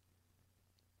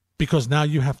 Because now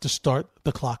you have to start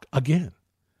the clock again,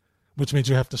 which means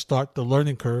you have to start the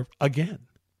learning curve again,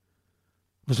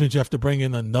 which means you have to bring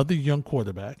in another young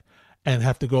quarterback and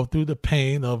have to go through the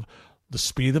pain of the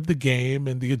speed of the game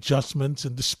and the adjustments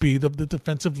and the speed of the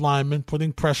defensive linemen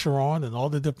putting pressure on and all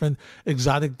the different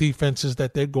exotic defenses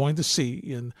that they're going to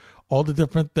see and all the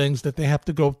different things that they have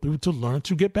to go through to learn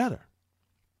to get better.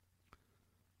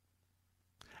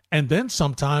 And then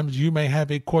sometimes you may have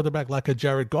a quarterback like a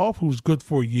Jared Goff who's good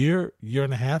for a year, year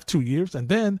and a half, 2 years, and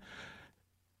then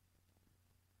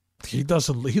he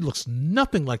looks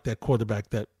nothing like that quarterback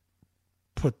that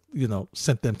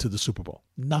sent them to the Super Bowl.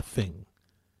 Nothing.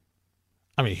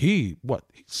 I mean, he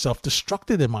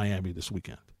self-destructed in Miami this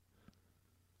weekend.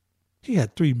 He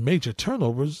had 3 major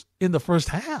turnovers in the first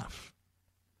half.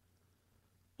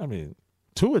 I mean,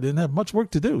 Tua didn't have much work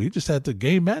to do. He just had to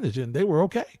game manage, and they were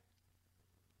okay.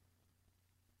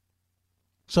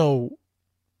 So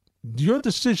your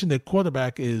decision at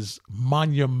quarterback is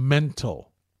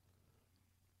monumental.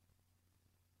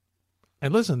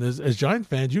 And listen, as Giant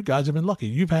fans, you guys have been lucky.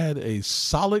 You've had a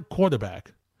solid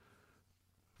quarterback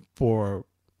for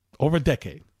over a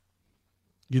decade.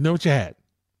 You know what you had.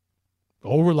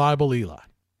 Old reliable Eli.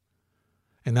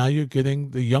 And now you're getting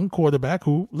the young quarterback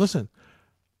who, listen,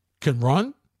 can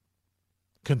run,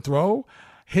 can throw.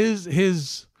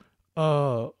 His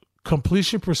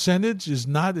completion percentage is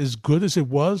not as good as it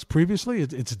was previously.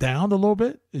 It's down a little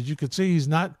bit. As you can see, he's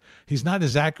not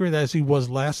as accurate as he was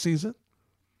last season.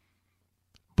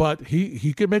 but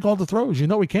he can make all the throws. You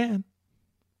know he can.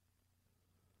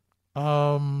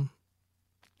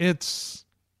 It's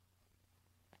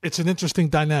an interesting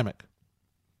dynamic.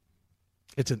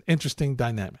 It's an interesting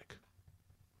dynamic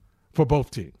for both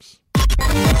teams.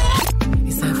 He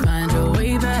said, find your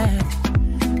way back.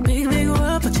 Big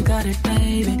world, but you got it,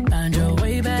 baby. Find your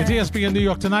way back. It's ESPN New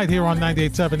York Tonight here on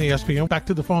 98.7 ESPN. Back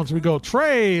to the phones we go.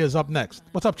 Trey is up next.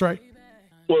 What's up, Trey?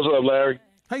 What's up, Larry?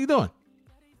 How you doing?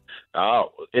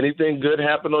 Oh, anything good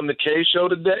happened on the K show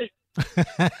today?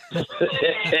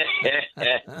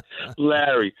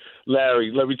 Larry,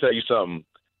 let me tell you something.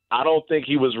 I don't think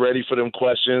he was ready for them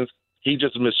questions. He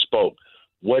just misspoke.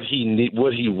 What he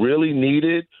really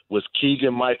needed was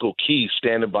Keegan Michael Key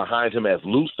standing behind him as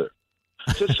Luther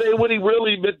to say what he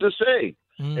really meant to say.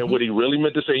 Mm-hmm. And what he really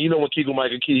meant to say, you know, when Keegan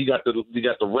Michael Key, he got the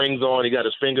rings on, he got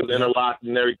his fingers interlocked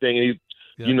and everything, and he's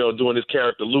doing his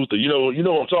character Luther. You know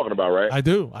what I'm talking about, right? I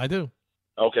do.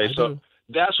 Okay, so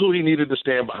that's who he needed to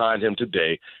stand behind him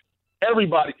today.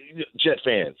 Everybody, Jet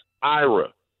fans,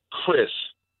 Ira, Chris,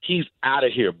 he's out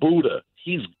of here. Buddha,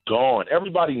 he's gone.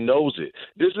 Everybody knows it.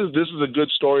 This is a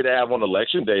good story to have on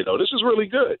Election Day, though. This is really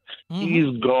good. Mm-hmm.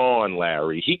 He's gone,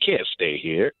 Larry. He can't stay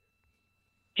here.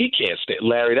 He can't stay.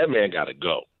 Larry, that man got to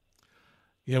go.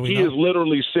 Yeah, he is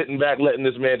literally sitting back, letting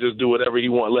this man just do whatever he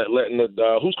wants.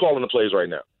 Who's calling the plays right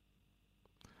now?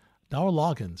 Darryl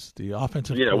Loggins, the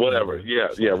offensive. Yeah, whatever. Yeah,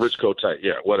 Rich Kotite.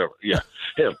 Yeah, whatever. Yeah,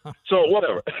 him. So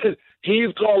whatever.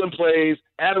 He's calling plays.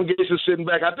 Adam Gase is sitting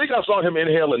back. I think I saw him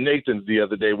inhaling Nathan's the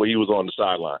other day when he was on the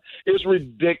sideline. It's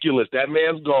ridiculous. That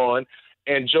man's gone,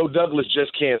 and Joe Douglas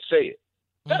just can't say it.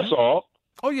 That's all.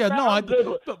 Oh, yeah,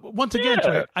 but once again,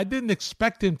 Trey, I didn't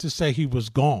expect him to say he was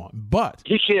gone, but...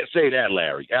 He can't say that,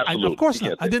 Larry. Absolutely. Of course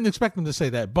not. I didn't expect him to say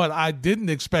that, but I didn't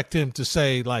expect him to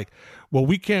say, like, well,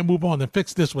 we can't move on and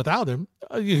fix this without him.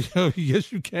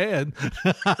 Yes, you can.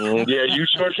 Yeah, you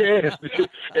sure can.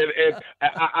 and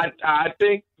I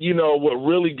think, what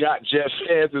really got Jeff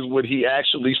fans is when he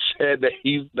actually said that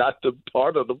he's not the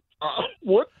part of the...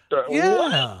 What the... Yeah.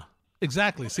 What?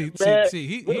 Exactly. See, what's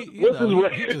he his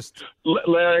record? just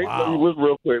Larry, wow.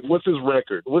 Real quick. What's his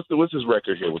record? What's his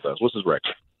record here with us? What's his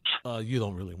record? You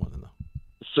don't really want to know.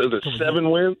 So the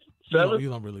 7 wins. 7. You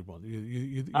don't really want.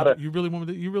 You really want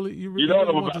me to. You really. You know what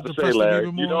I'm about to say, Larry.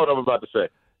 You know what I'm about to say.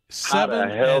 7. How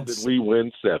the hell did we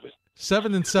win 7?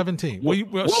 7 and 17.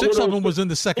 Well, 6 of them was in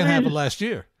the second half of last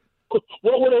year.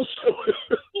 What were those,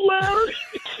 Larry?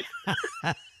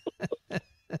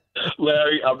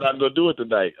 Larry, I'm not going to do it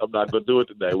tonight. We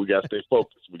got to stay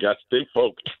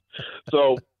focused.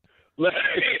 So,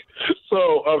 Larry,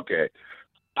 okay.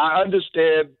 I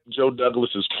understand Joe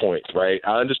Douglas's point, right?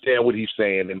 I understand what he's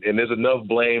saying, and there's enough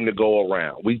blame to go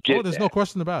around. We get there's that. No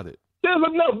question about it. There's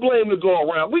enough blame to go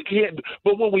around. We can't,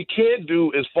 but what we can't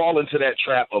do is fall into that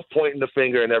trap of pointing the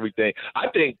finger and everything. I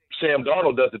think Sam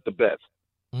Darnold does it the best.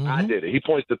 Mm-hmm. I did it. He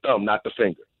points the thumb, not the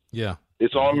finger. Yeah.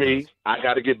 It's on me. I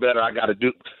got to get better. I got to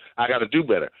do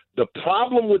better. The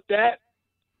problem with that,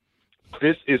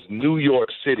 this is New York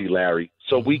City, Larry,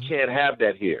 so we can't have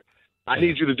that here. I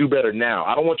need you to do better now.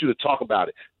 I don't want you to talk about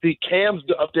it. See, Cam's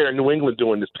up there in New England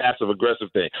doing this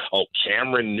passive-aggressive thing. Oh,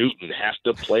 Cameron Newton has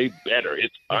to play better.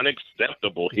 It's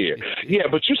unacceptable here. Yeah,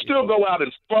 but you still go out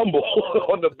and fumble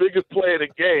on the biggest play of the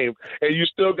game, and you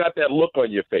still got that look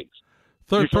on your face.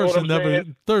 Third person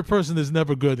is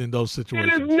never good in those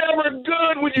situations. It is never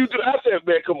good when you do. I said,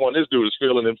 man, come on, this dude is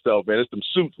feeling himself, man. It's them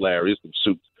suits, Larry. It's them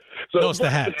suits. So, no, it's the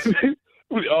hats. can't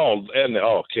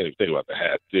even think about the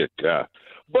hats. Dear God.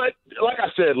 But like I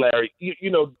said, Larry,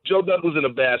 Joe Douglas in a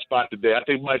bad spot today. I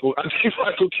think Michael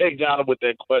K got him with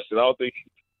that question. I don't think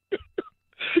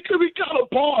because he kind of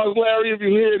paused, Larry. If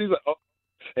you hear it, he's like, oh.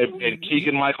 And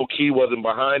Keegan Michael Key wasn't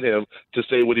behind him to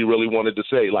say what he really wanted to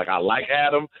say. Like, I like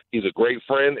Adam. He's a great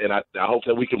friend, and I hope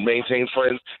that we can maintain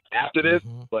friends after this.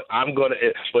 Mm-hmm. But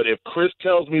if Chris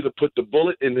tells me to put the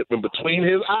bullet in between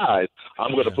his eyes,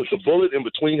 I'm going to put the bullet in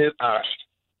between his eyes.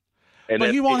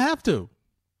 But he won't have to.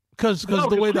 Because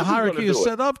the way the hierarchy is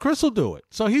set up, Chris will do it.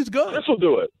 So he's good. Chris will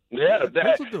do it. Yeah,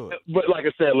 Chris will do it. But like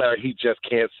I said, Larry, he just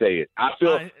can't say it. I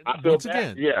feel once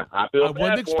bad. Again, yeah, I feel I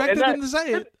wasn't expecting him to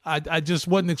say it. I just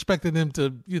wasn't expecting him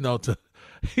to,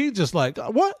 he just like,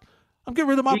 what? I'm getting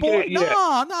rid of my boy?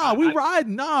 No, we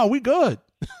riding. No, we good.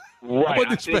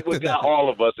 Right. I think we got all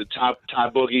of us. And Ty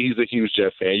Boogie, he's a huge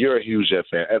Jet fan. You're a huge Jet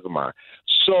fan, as am I.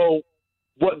 So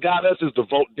what got us is the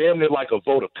vote, damn near like a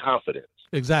vote of confidence.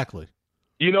 Exactly.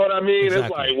 You know what I mean? Exactly.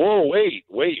 It's like, whoa, wait,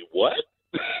 what?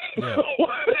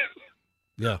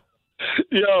 Yeah.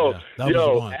 Yeah.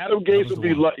 Adam Gase would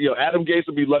be lucky. Adam Gase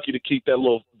would be lucky to keep that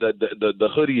little the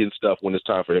hoodie and stuff when it's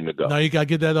time for him to go. No, you got to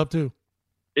get that up too.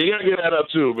 You gotta get that up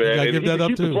too, man. gotta And give he that can up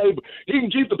keep the too. playbook. He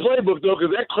can keep the playbook though,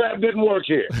 because that crap didn't work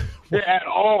here at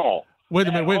all. Wait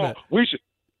a minute. We should.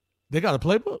 They got a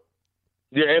playbook?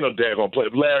 Yeah, ain't no daggone play.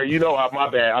 Larry, you know, my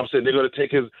bad. I'm saying they're going to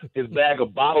take his bag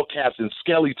of bottle caps and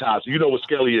Skelly tops. You know what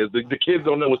Skelly is. The kids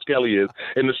don't know what Skelly is.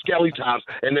 And the Skelly tops,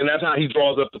 and then that's how he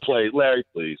draws up the play. Larry,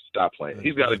 please, stop playing.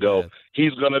 He's got to go.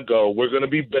 He's going to go. We're going to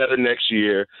be better next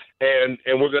year. And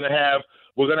we're going to have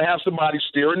somebody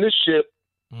steering this ship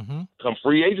come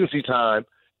free agency time,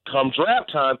 come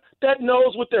draft time, that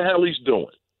knows what the hell he's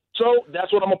doing. So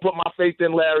that's what I'm gonna put my faith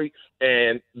in, Larry,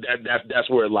 and that's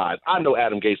where it lies. I know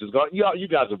Adam Gase is going. You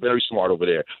guys are very smart over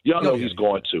there. Y'all know he's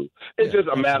going to. It's just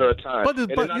a matter of time. And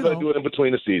they're not going to do it in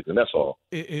between the season. That's all.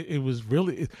 It was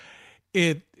really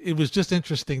it was just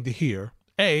interesting to hear.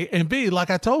 A and B, like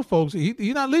I told folks,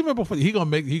 he's not leaving before he gonna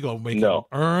make him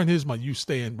earn his money. You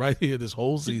staying right here this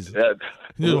whole season.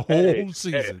 The whole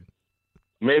season.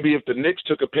 Maybe if the Knicks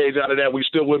took a page out of that, we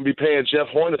still wouldn't be paying Jeff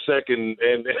Hornacek, and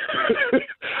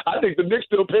I think the Knicks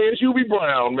still paying Hubie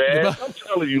Brown, man. I'm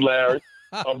telling you, Larry.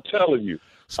 I'm telling you.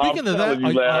 Speaking of that,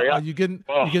 are you getting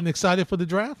excited for the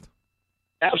draft?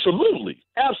 Absolutely.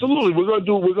 We're gonna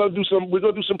do some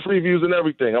previews and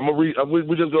everything.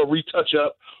 We're just gonna retouch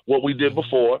up what we did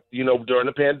before, during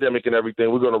the pandemic and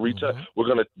everything. We're gonna retouch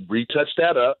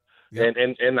that up. Yep.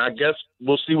 And I guess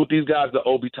we'll see what these guys, the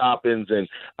Obi Toppins, and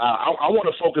I want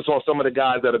to focus on some of the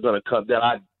guys that are going to come that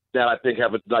I think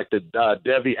have like the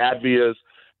Devi Advias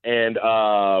and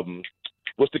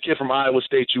what's the kid from Iowa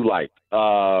State you like?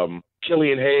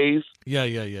 Killian Hayes. Yeah.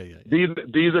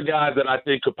 These are guys that I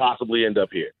think could possibly end up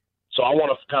here. So I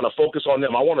want to kind of focus on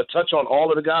them. I want to touch on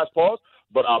all of the guys, Paul,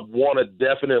 but I want to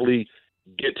definitely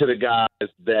get to the guys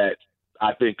that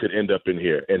I think could end up in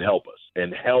here and help us.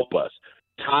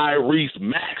 Tyrese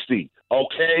Maxey,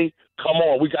 okay? Come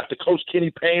on. We got the Coach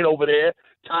Kenny Payne over there.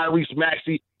 Tyrese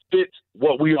Maxey fits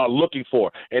what we are looking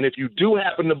for. And if you do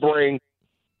happen to bring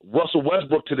Russell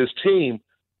Westbrook to this team,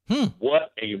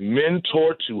 what a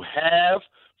mentor to have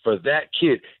for that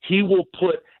kid. He will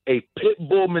put a pit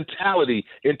bull mentality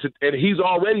into, and he's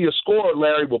already a scorer,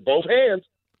 Larry, with both hands.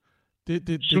 Did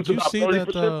you see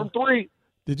that? From three.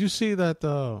 Did you see that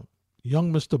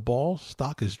young Mr. Ball's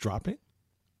stock is dropping?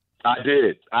 I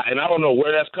did. And I don't know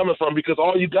where that's coming from because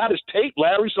all you got is tape,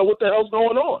 Larry. So what the hell's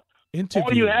going on? Interviews.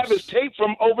 All you have is tape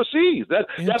from overseas.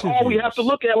 That's all we have to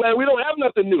look at, Larry. We don't have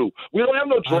nothing new. We don't have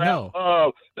no draft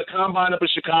of the combine up in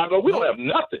Chicago. We don't have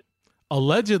nothing.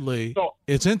 Allegedly,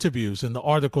 it's interviews in the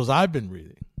articles I've been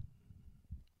reading.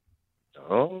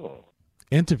 Oh.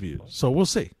 Interviews. So we'll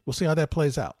see. We'll see how that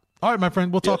plays out. All right, my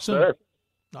friend. We'll talk soon. Sir.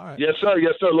 All right. Yes, sir.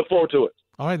 Look forward to it.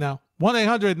 All right, now.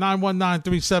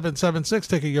 1-800-919-3776.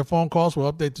 Taking your phone calls.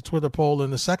 We'll update the Twitter poll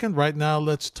in a second. Right now,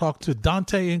 let's talk to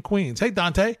Dante in Queens. Hey,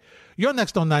 Dante. You're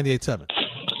next on 98.7.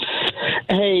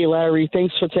 Hey, Larry.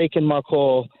 Thanks for taking my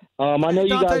call. I know you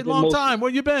Dante, guys. long time.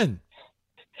 Where you been?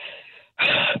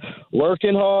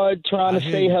 Working hard, trying to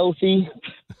stay healthy.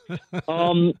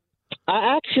 I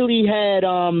actually had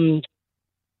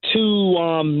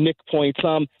two Nick points.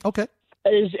 Okay.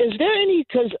 Is there any,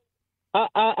 because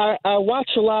I watch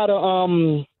a lot of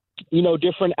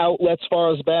different outlets as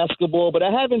far as basketball, but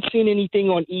I haven't seen anything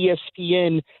on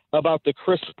ESPN about the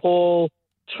Chris Paul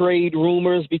trade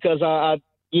rumors because I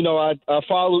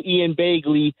follow Ian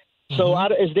Begley. So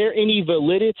is there any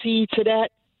validity to that?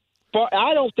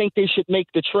 I don't think they should make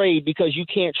the trade because you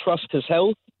can't trust his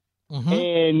health.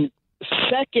 And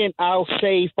second, I'll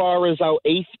say, far as our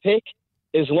 8th pick,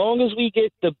 as long as we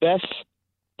get the best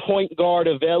point guard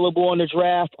available on the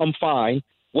draft, I'm fine.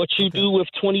 What you do with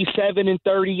 27 and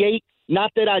 38,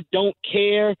 not that I don't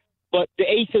care, but the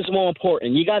 8th is more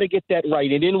important. You got to get that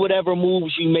right. And then whatever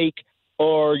moves you make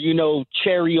or,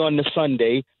 cherry on the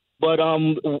Sunday. But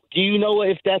do you know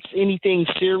if that's anything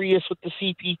serious with the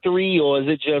CP3 or is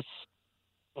it just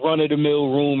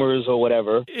run-of-the-mill rumors or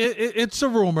whatever? It's a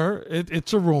rumor.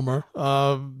 It's a rumor.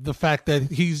 The fact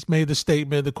that he's made a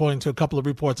statement, according to a couple of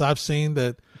reports I've seen,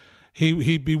 that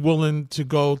he'd be willing to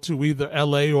go to either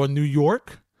L.A. or New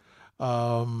York.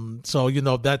 So,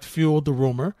 that fueled the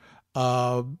rumor.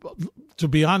 To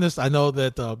be honest, I know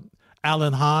that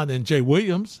Alan Hahn and Jay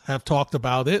Williams have talked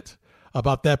about it,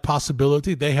 about that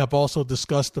possibility. They have also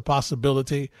discussed the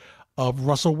possibility of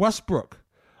Russell Westbrook,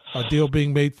 a deal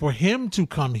being made for him to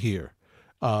come here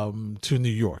to New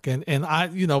York. And I,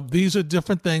 these are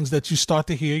different things that you start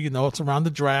to hear, it's around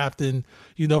the draft and,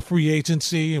 free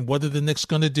agency and what are the Knicks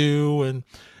going to do? And,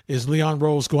 is Leon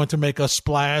Rose going to make a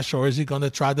splash, or is he going to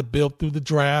try to build through the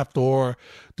draft, or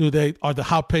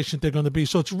how patient they're going to be?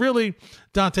 So it's really,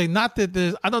 Dante,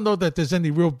 I don't know that there's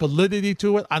any real validity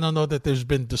to it. I don't know that there's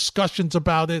been discussions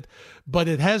about it, but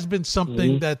it has been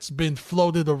something that's been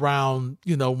floated around,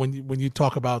 when you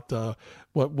talk about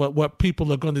what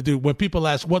people are going to do. When people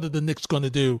ask, what are the Knicks going to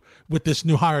do with this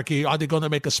new hierarchy? Are they going to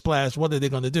make a splash? What are they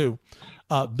going to do?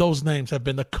 Those names have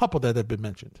been a couple that have been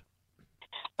mentioned.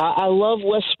 I love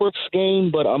Westbrook's game,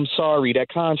 but I'm sorry, that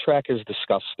contract is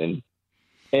disgusting.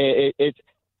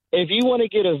 If you want to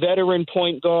get a veteran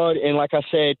point guard, and like I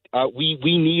said, we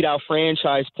need our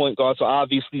franchise point guard, so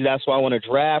obviously that's why I want to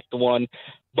draft one.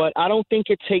 But I don't think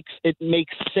it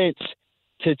makes sense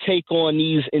to take on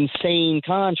these insane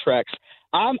contracts.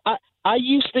 I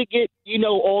used to get,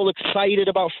 all excited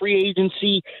about free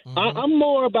agency. I'm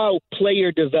more about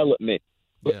player development.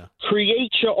 Yeah.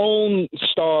 Create your own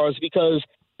stars, because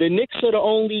the Knicks are the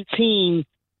only team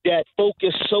that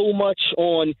focus so much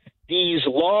on these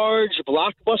large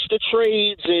blockbuster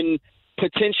trades and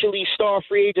potentially star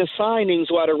free agent signings,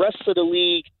 while the rest of the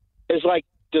league is like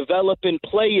developing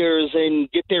players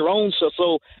and get their own stuff.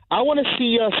 So I want to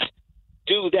see us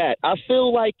do that. I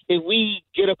feel like if we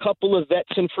get a couple of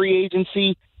vets in free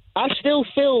agency, I still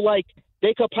feel like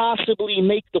they could possibly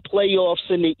make the playoffs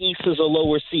in the East as a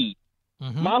lower seed.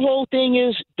 My whole thing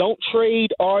is, don't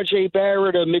trade R.J.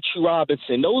 Barrett or Mitchell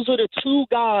Robinson. Those are the two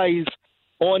guys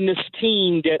on this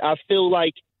team that I feel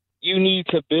like you need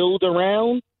to build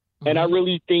around. And I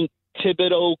really think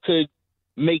Thibodeau could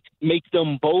make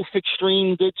them both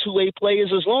extreme good two-way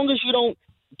players, as long as you don't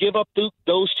give up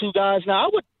those two guys. Now,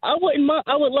 I would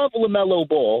love LaMelo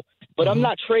Ball, but I'm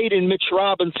not trading Mitch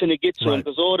Robinson to get to him,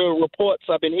 because all the reports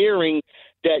I've been hearing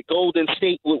that Golden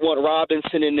State would want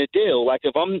Robinson in the deal. Like,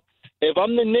 if I'm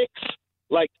the Knicks,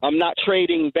 like, I'm not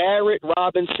trading Barrett,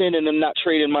 Robinson, and I'm not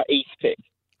trading my 8th pick.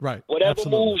 Right. Whatever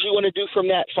moves you want to do from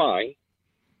that, fine.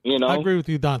 I agree with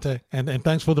you, Dante, and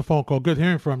thanks for the phone call. Good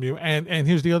hearing from you. And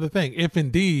here's the other thing. If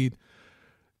indeed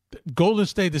Golden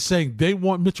State is saying they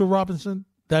want Mitchell Robinson,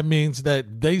 that means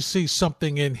that they see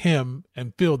something in him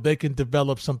and feel they can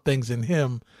develop some things in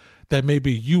him that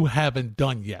maybe you haven't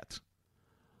done yet.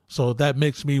 So that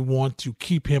makes me want to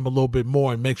keep him a little bit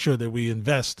more and make sure that we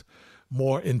invest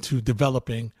more into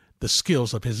developing the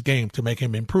skills of his game to make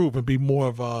him improve and be more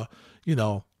of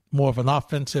an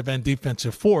offensive and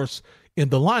defensive force in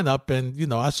the lineup.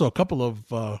 And, I saw a couple of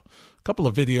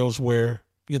videos where,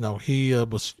 he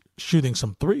was shooting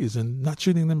some threes and not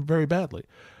shooting them very badly.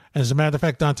 And as a matter of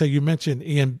fact, Dante, you mentioned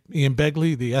Ian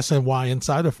Begley, the SNY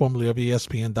insider, formerly of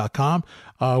ESPN.com.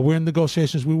 We're in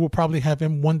negotiations. We will probably have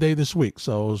him one day this week.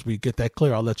 So as we get that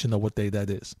clear, I'll let you know what day that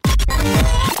is.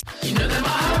 You know that my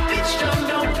heart beats strong,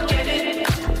 don't forget it.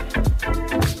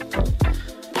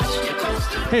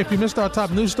 Hey, if you missed our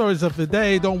top news stories of the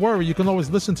day, don't worry. You can always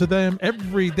listen to them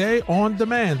every day on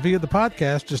demand via the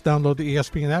podcast. Just download the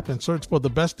ESPN app and search for the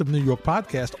Best of New York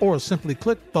podcast, or simply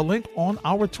click the link on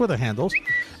our Twitter handles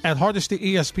at Hardesty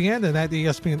ESPN and at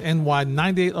ESPN NY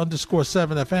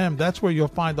 98_7 FM. That's where you'll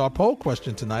find our poll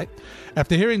question tonight.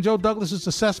 After hearing Joe Douglas's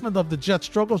assessment of the Jets'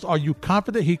 struggles, are you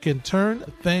confident he can turn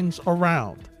things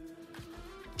around?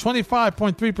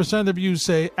 25.3% of you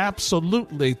say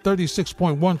absolutely,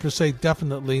 36.1% say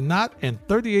definitely not, and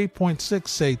 38.6%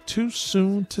 say too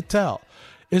soon to tell.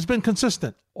 It's been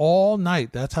consistent all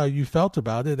night. That's how you felt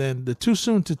about it, and the too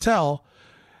soon to tell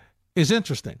is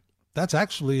interesting. That's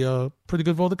actually a pretty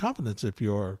good vote of confidence if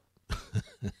you're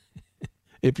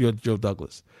Joe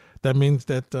Douglas. That means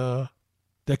that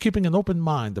they're keeping an open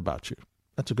mind about you.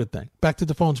 That's a good thing. Back to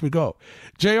the phones we go.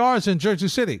 JR is in Jersey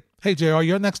City. Hey, JR,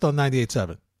 you're next on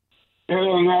 98.7.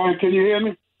 Hello, Larry. Can you hear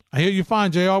me? I hear you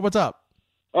fine, JR. What's up?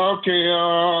 Okay.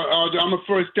 I'm a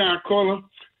first-time caller.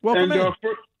 Welcome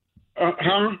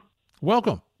in.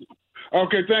 Welcome.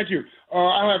 Okay, thank you.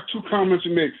 I have two comments to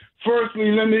make.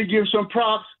 Firstly, let me give some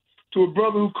props to a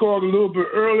brother who called a little bit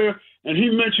earlier, and he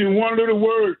mentioned one little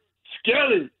word,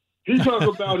 Skelly. He talked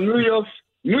about New York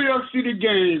City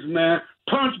games, man.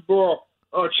 Punch ball,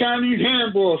 Chinese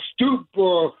handball, stoop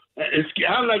ball.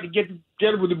 I like to get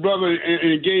together with the brother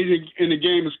and engage in the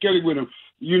game of Skelly with him,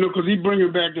 because he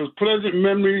bringing back those pleasant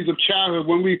memories of childhood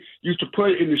when we used to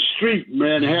play in the street,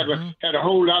 man, and had a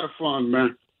whole lot of fun,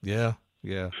 man. Yeah.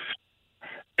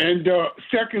 And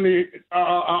secondly,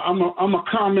 I'm a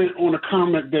comment on a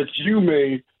comment that you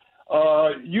made.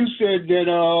 You said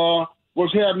that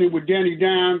what's happening with Danny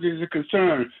Dimes is a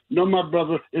concern. No, my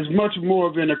brother, it's much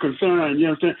more than a concern. You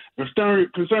know what I'm saying?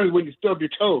 The concern is when you stub your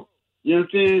toe. You know what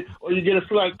I'm saying? Or you get a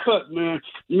slight cut, man.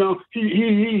 He's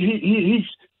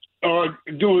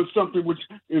doing something which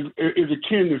is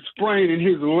akin to spraining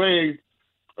his leg,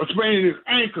 or spraining his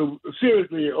ankle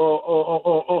seriously,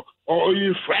 or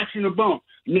even fracturing a bone.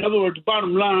 In other words, the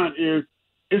bottom line is,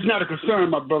 it's not a concern,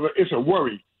 my brother. It's a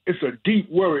worry. It's a deep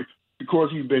worry because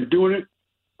he's been doing it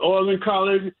all in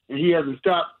college, and he hasn't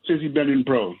stopped since he's been in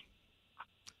pros.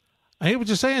 I hear what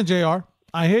you're saying, JR.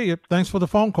 I hear you. Thanks for the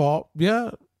phone call.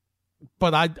 Yeah,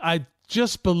 but I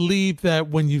just believe that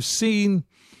when you've seen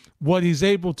what he's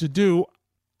able to do,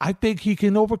 I think he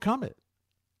can overcome it.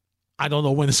 I don't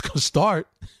know when it's going to start.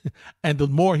 And the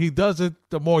more he does it,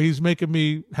 the more he's making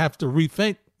me have to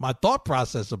rethink my thought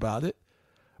process about it.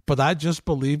 But I just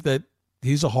believe that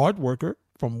he's a hard worker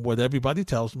from what everybody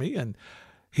tells me. And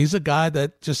he's a guy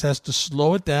that just has to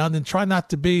slow it down and try not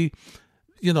to be,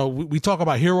 we talk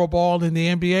about hero ball in the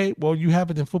NBA. Well, you have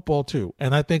it in football too.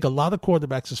 And I think a lot of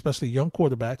quarterbacks, especially young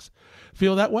quarterbacks,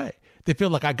 feel that way. They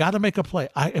feel like I got to make a play.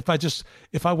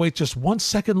 If I wait just 1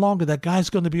 second longer, that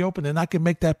guy's going to be open and I can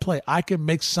make that play. I can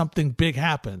make something big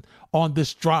happen on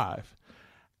this drive.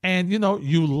 And,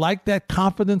 you like that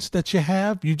confidence that you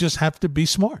have. You just have to be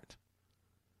smart.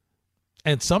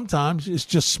 And sometimes it's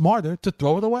just smarter to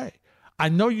throw it away. I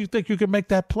know you think you can make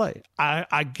that play.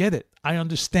 I get it. I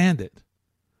understand it.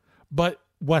 But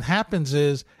what happens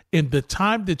is, in the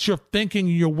time that you're thinking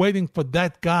you're waiting for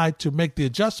that guy to make the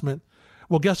adjustment,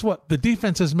 well, guess what? The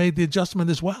defense has made the adjustment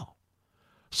as well.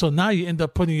 So now you end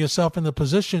up putting yourself in a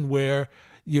position where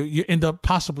you end up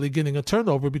possibly getting a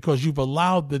turnover because you've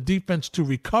allowed the defense to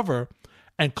recover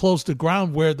and close the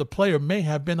ground where the player may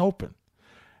have been open.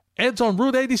 Ed's on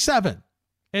Route 87.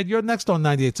 Ed, you're next on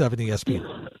 98.7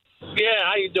 ESPN. Yeah,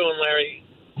 how you doing, Larry?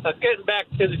 Getting back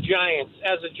to the Giants.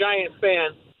 As a Giant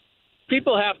fan,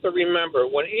 people have to remember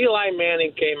when Eli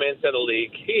Manning came into the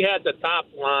league, he had the top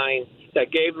line that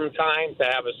gave him time to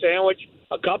have a sandwich,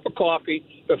 a cup of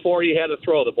coffee before he had to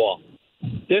throw the ball.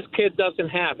 This kid doesn't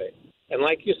have it. And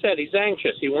like you said, he's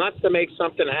anxious. He wants to make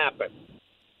something happen.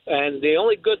 And the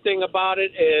only good thing about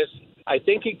it is I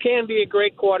think he can be a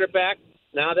great quarterback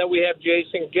now that we have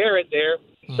Jason Garrett there,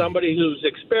 somebody who's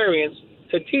experienced,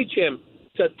 to teach him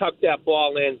to tuck that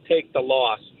ball in, take the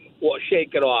loss,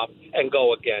 shake it off, and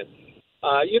go again.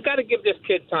 You got to give this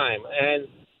kid time. And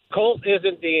Colt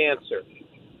isn't the answer.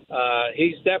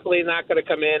 He's definitely not going to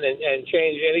come in and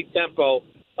change any tempo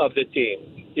of the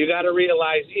team. You got to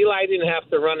realize Eli didn't have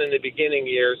to run in the beginning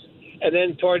years, and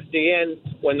then towards the end,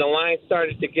 when the line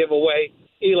started to give away,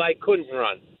 Eli couldn't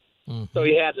run, so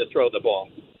he had to throw the ball.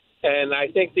 And I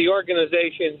think the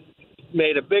organization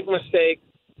made a big mistake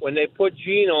when they put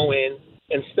Geno in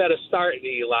instead of starting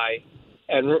Eli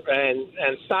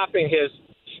and stopping his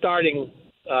starting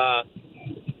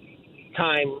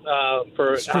time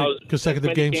for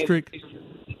consecutive game streak.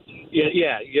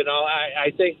 Yeah.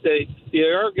 I think the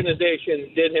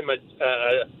organization did him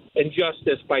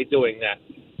injustice by doing that,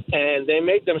 and they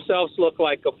made themselves look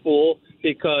like a fool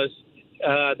because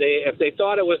if they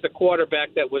thought it was the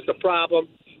quarterback that was the problem,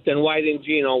 then why didn't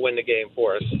Geno win the game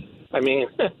for us? I mean,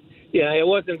 it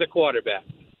wasn't the quarterback,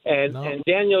 and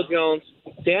Daniel Jones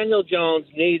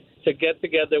needs to get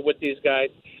together with these guys.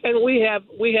 And we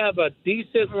have a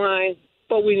decent line,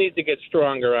 but we need to get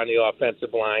stronger on the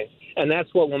offensive line, and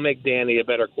that's what will make Danny a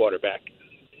better quarterback.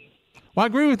 Well, I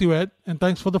agree with you, Ed, and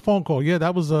thanks for the phone call. Yeah,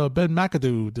 that was a Ben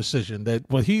McAdoo decision. That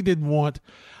what he didn't want.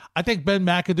 I think Ben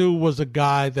McAdoo was a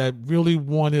guy that really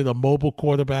wanted a mobile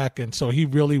quarterback, and so he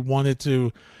really wanted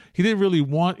to. He didn't really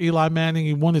want Eli Manning.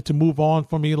 He wanted to move on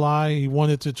from Eli. He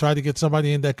wanted to try to get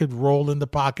somebody in that could roll in the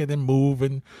pocket and move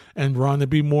and run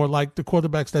and be more like the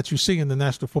quarterbacks that you see in the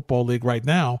National Football League right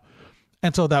now.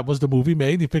 And so that was the move he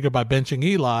made. He figured by benching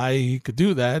Eli, he could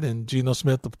do that. And Geno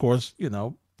Smith, of course,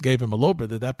 gave him a little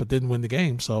bit of that, but didn't win the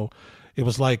game. So it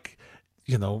was like,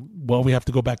 we have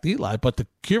to go back to Eli. But the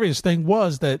curious thing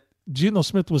was that Geno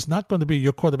Smith was not going to be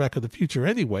your quarterback of the future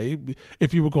anyway.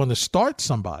 If you were going to start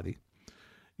somebody,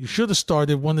 you should have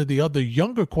started one of the other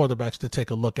younger quarterbacks to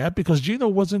take a look at because Geno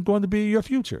wasn't going to be your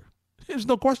future. There's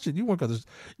no question. You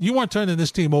weren't turning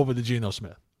this team over to Geno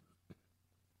Smith.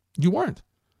 You weren't.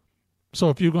 So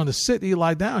if you're going to sit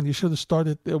Eli down, you should have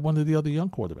started one of the other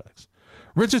young quarterbacks.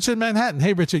 Richard's in Manhattan.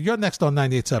 Hey, Richard, you're next on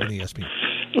 98.7 ESPN.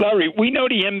 Larry, we know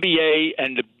the NBA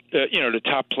and the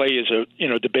top players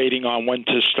are debating on when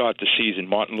to start the season,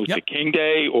 Martin Luther King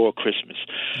Day or Christmas.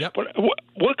 Yep. But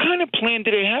what kind of plan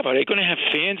do they have? Are they going to have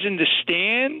fans in the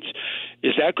stands?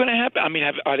 Is that going to happen? I mean,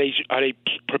 are they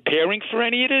preparing for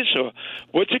any of this, or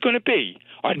what's it going to be?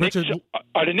 Are the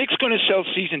Knicks going to sell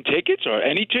season tickets or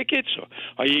any tickets? Or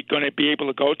are you going to be able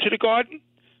to go to the Garden?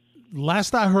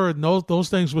 last I heard, those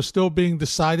things were still being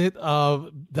decided.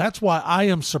 That's why I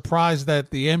am surprised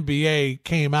that the NBA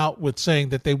came out with saying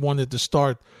that they wanted to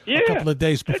start a couple of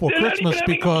days before Christmas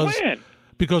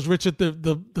because Richard,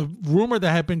 the rumor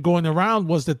that had been going around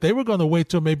was that they were going to wait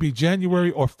till maybe January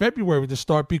or February to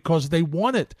start because they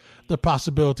wanted the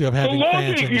possibility of having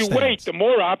fans in the stands. The longer you wait, the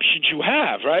more options you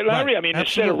have, right, Larry? Right. I mean, Absolutely.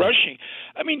 instead of rushing.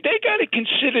 I mean, they got to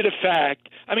consider the fact.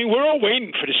 I mean, we're all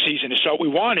waiting for the season to start. We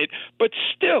want it, but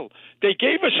still, they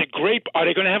gave us a great. Are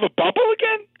they going to have a bubble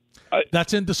again?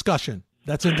 That's in discussion.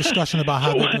 That's in discussion about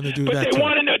how they're going to do but that. They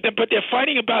want to know, but they're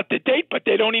fighting about the date, but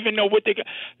they don't even know what they.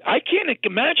 I can't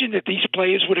imagine that these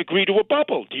players would agree to a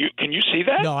bubble. Can you see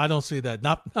that? No, I don't see that.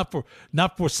 Not for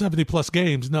 70+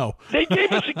 games. No. They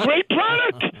gave us a great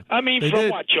product. I mean,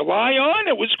 what, July on,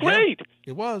 it was great.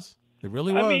 Yeah, it was. It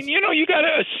really was. I mean, you got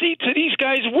to see to these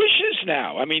guys' wishes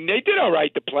now. I mean, they did all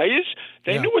right. The players,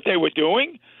 they knew what they were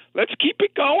doing. Let's keep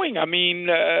it going. I mean,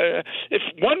 if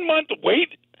 1 month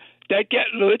wait. That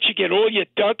lets you get all your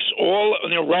ducks all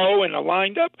in a row and are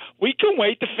lined up. We can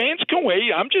wait. The fans can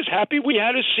wait. I'm just happy we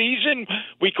had a season.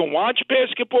 We can watch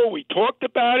basketball. We talked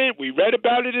about it. We read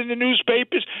about it in the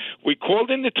newspapers. We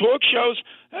called in the talk shows.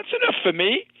 That's enough for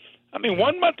me. I mean,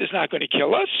 1 month is not going to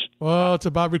kill us. Well, it's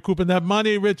about recouping that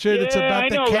money, Richard. Yeah, it's about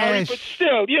the cash. Larry, but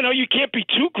still, you can't be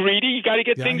too greedy. You got to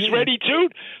get things ready, too,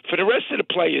 for the rest of the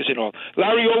players and all.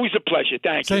 Larry, always a pleasure.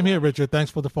 Thank you. Same here, Richard. Thanks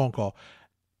for the phone call.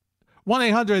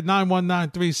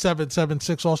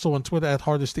 1-800-919-3776. Also on Twitter at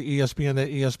Hardesty, ESPN at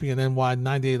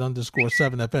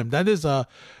ESPNNY98_7 FM. That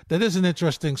is an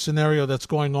interesting scenario that's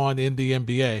going on in the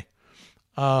NBA.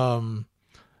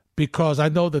 Because I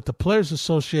know that the Players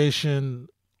Association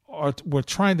we're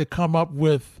trying to come up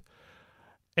with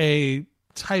a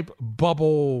type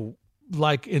bubble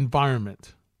like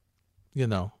environment,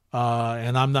 and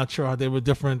I'm not sure how they were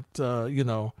different,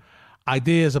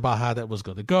 ideas about how that was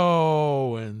going to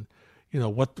go and,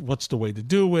 what's the way to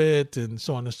do it and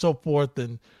so on and so forth.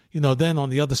 And, then on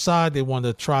the other side, they want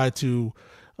to try to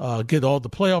get all the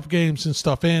playoff games and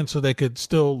stuff in so they could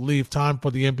still leave time for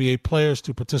the NBA players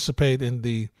to participate in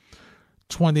the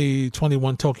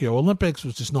 2021 Tokyo Olympics,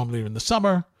 which is normally in the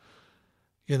summer,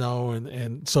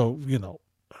 and so,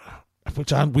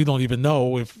 which we don't even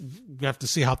know if we have to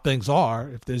see how things are,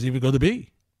 if there's even going to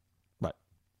be, but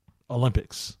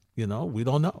Olympics, we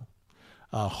don't know.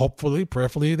 Hopefully,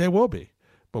 prayerfully, there will be.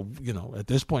 But, at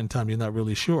this point in time, you're not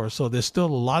really sure. So there's still a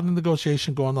lot of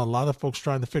negotiation going on, a lot of folks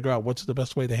trying to figure out what's the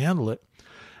best way to handle it.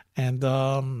 And,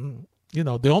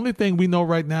 the only thing we know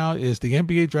right now is the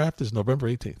NBA draft is November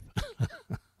 18th.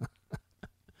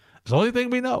 It's the only thing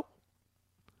we know.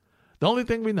 The only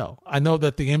thing we know. I know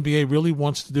that the NBA really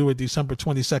wants to do a December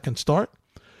 22nd start.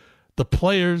 The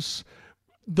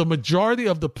majority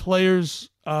of the players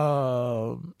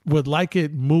would like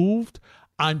it moved.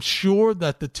 I'm sure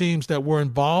that the teams that were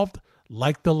involved,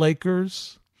 like the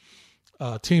Lakers,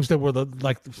 teams that were the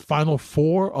Final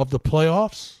Four of the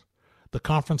playoffs, the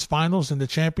conference finals and the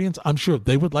champions, I'm sure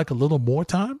they would like a little more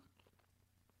time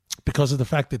because of the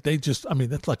fact that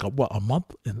that's like a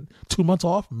month and 2 months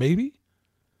off, maybe.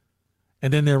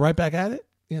 And then they're right back at it,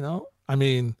 I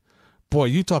mean, boy,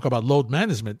 you talk about load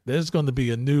management. There's going to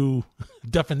be a new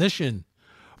definition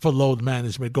for load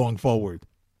management going forward.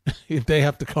 If they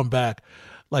have to come back,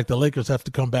 like the Lakers have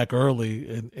to come back early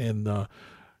and the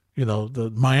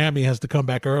Miami has to come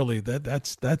back early.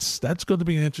 That's going to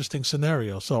be an interesting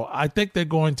scenario. So I think they're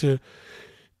going to,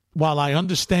 while I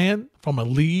understand from a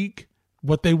league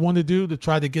what they want to do to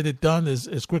try to get it done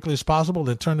as quickly as possible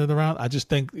and turn it around, I just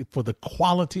think for the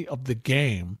quality of the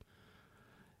game,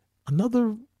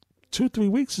 another 2-3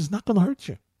 weeks is not going to hurt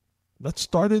you. Let's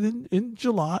start it in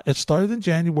July. It started in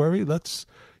January. Let's,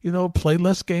 play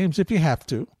less games if you have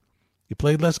to. You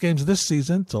played less games this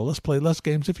season, so let's play less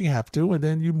games if you have to, and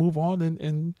then you move on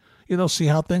and see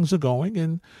how things are going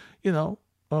and,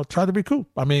 try to recoup.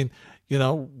 I mean,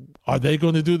 are they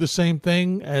going to do the same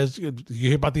thing as you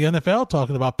hear about the NFL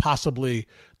talking about possibly,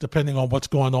 depending on what's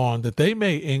going on, that they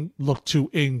may look to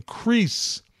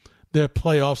increase their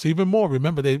playoffs even more?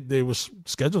 Remember, they were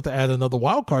scheduled to add another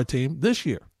wild card team this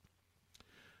year.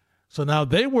 So now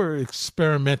they were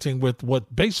experimenting with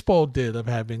what baseball did of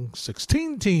having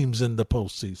 16 teams in the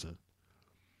postseason.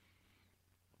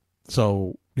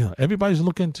 So, everybody's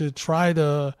looking to try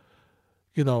to,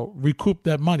 recoup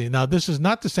that money. Now, this is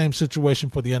not the same situation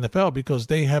for the NFL because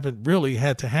they haven't really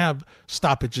had to have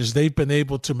stoppages. They've been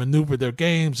able to maneuver their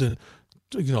games and,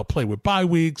 play with bye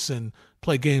weeks and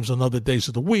play games on other days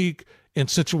of the week in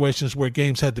situations where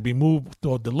games had to be moved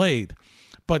or delayed.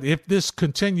 But if this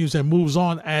continues and moves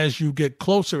on as you get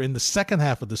closer in the second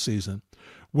half of the season,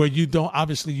 where you don't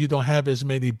have as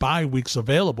many bye weeks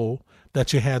available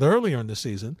that you had earlier in the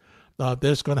season.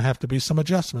 There's going to have to be some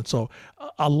adjustments. So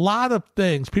a lot of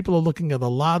things, people are looking at a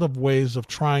lot of ways of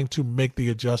trying to make the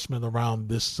adjustment around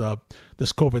this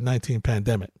COVID-19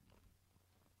 pandemic.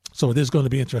 So it is going to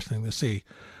be interesting to see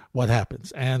what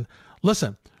happens. And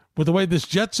listen, with the way this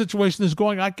Jet situation is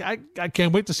going, I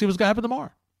can't wait to see what's going to happen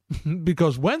tomorrow.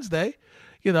 Because Wednesday,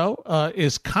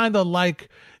 is kind of like,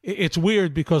 it's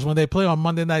weird because when they play on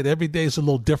Monday night, every day is a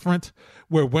little different,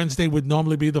 where Wednesday would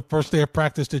normally be the first day of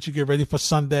practice that you get ready for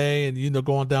Sunday and,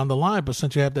 going down the line. But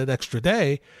since you have that extra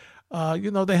day,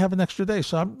 they have an extra day.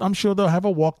 So I'm sure they'll have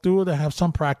a walkthrough, they'll have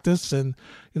some practice, and,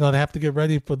 they have to get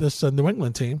ready for this New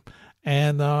England team.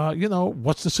 And,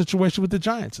 what's the situation with the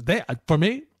Giants? For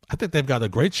me, I think they've got a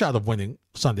great shot of winning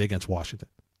Sunday against Washington.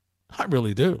 I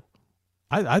really do.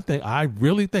 I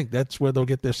really think that's where they'll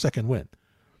get their second win.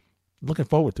 Looking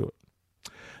forward to it.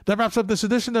 That wraps up this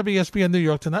edition of ESPN New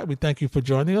York Tonight. We thank you for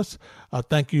joining us.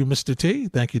 Thank you, Mr. T.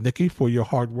 Thank you, Nikki, for your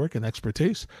hard work and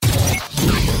expertise.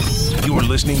 You're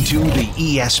listening to the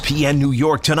ESPN New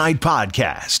York Tonight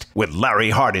podcast with Larry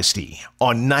Hardesty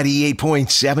on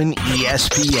 98.7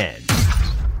 ESPN.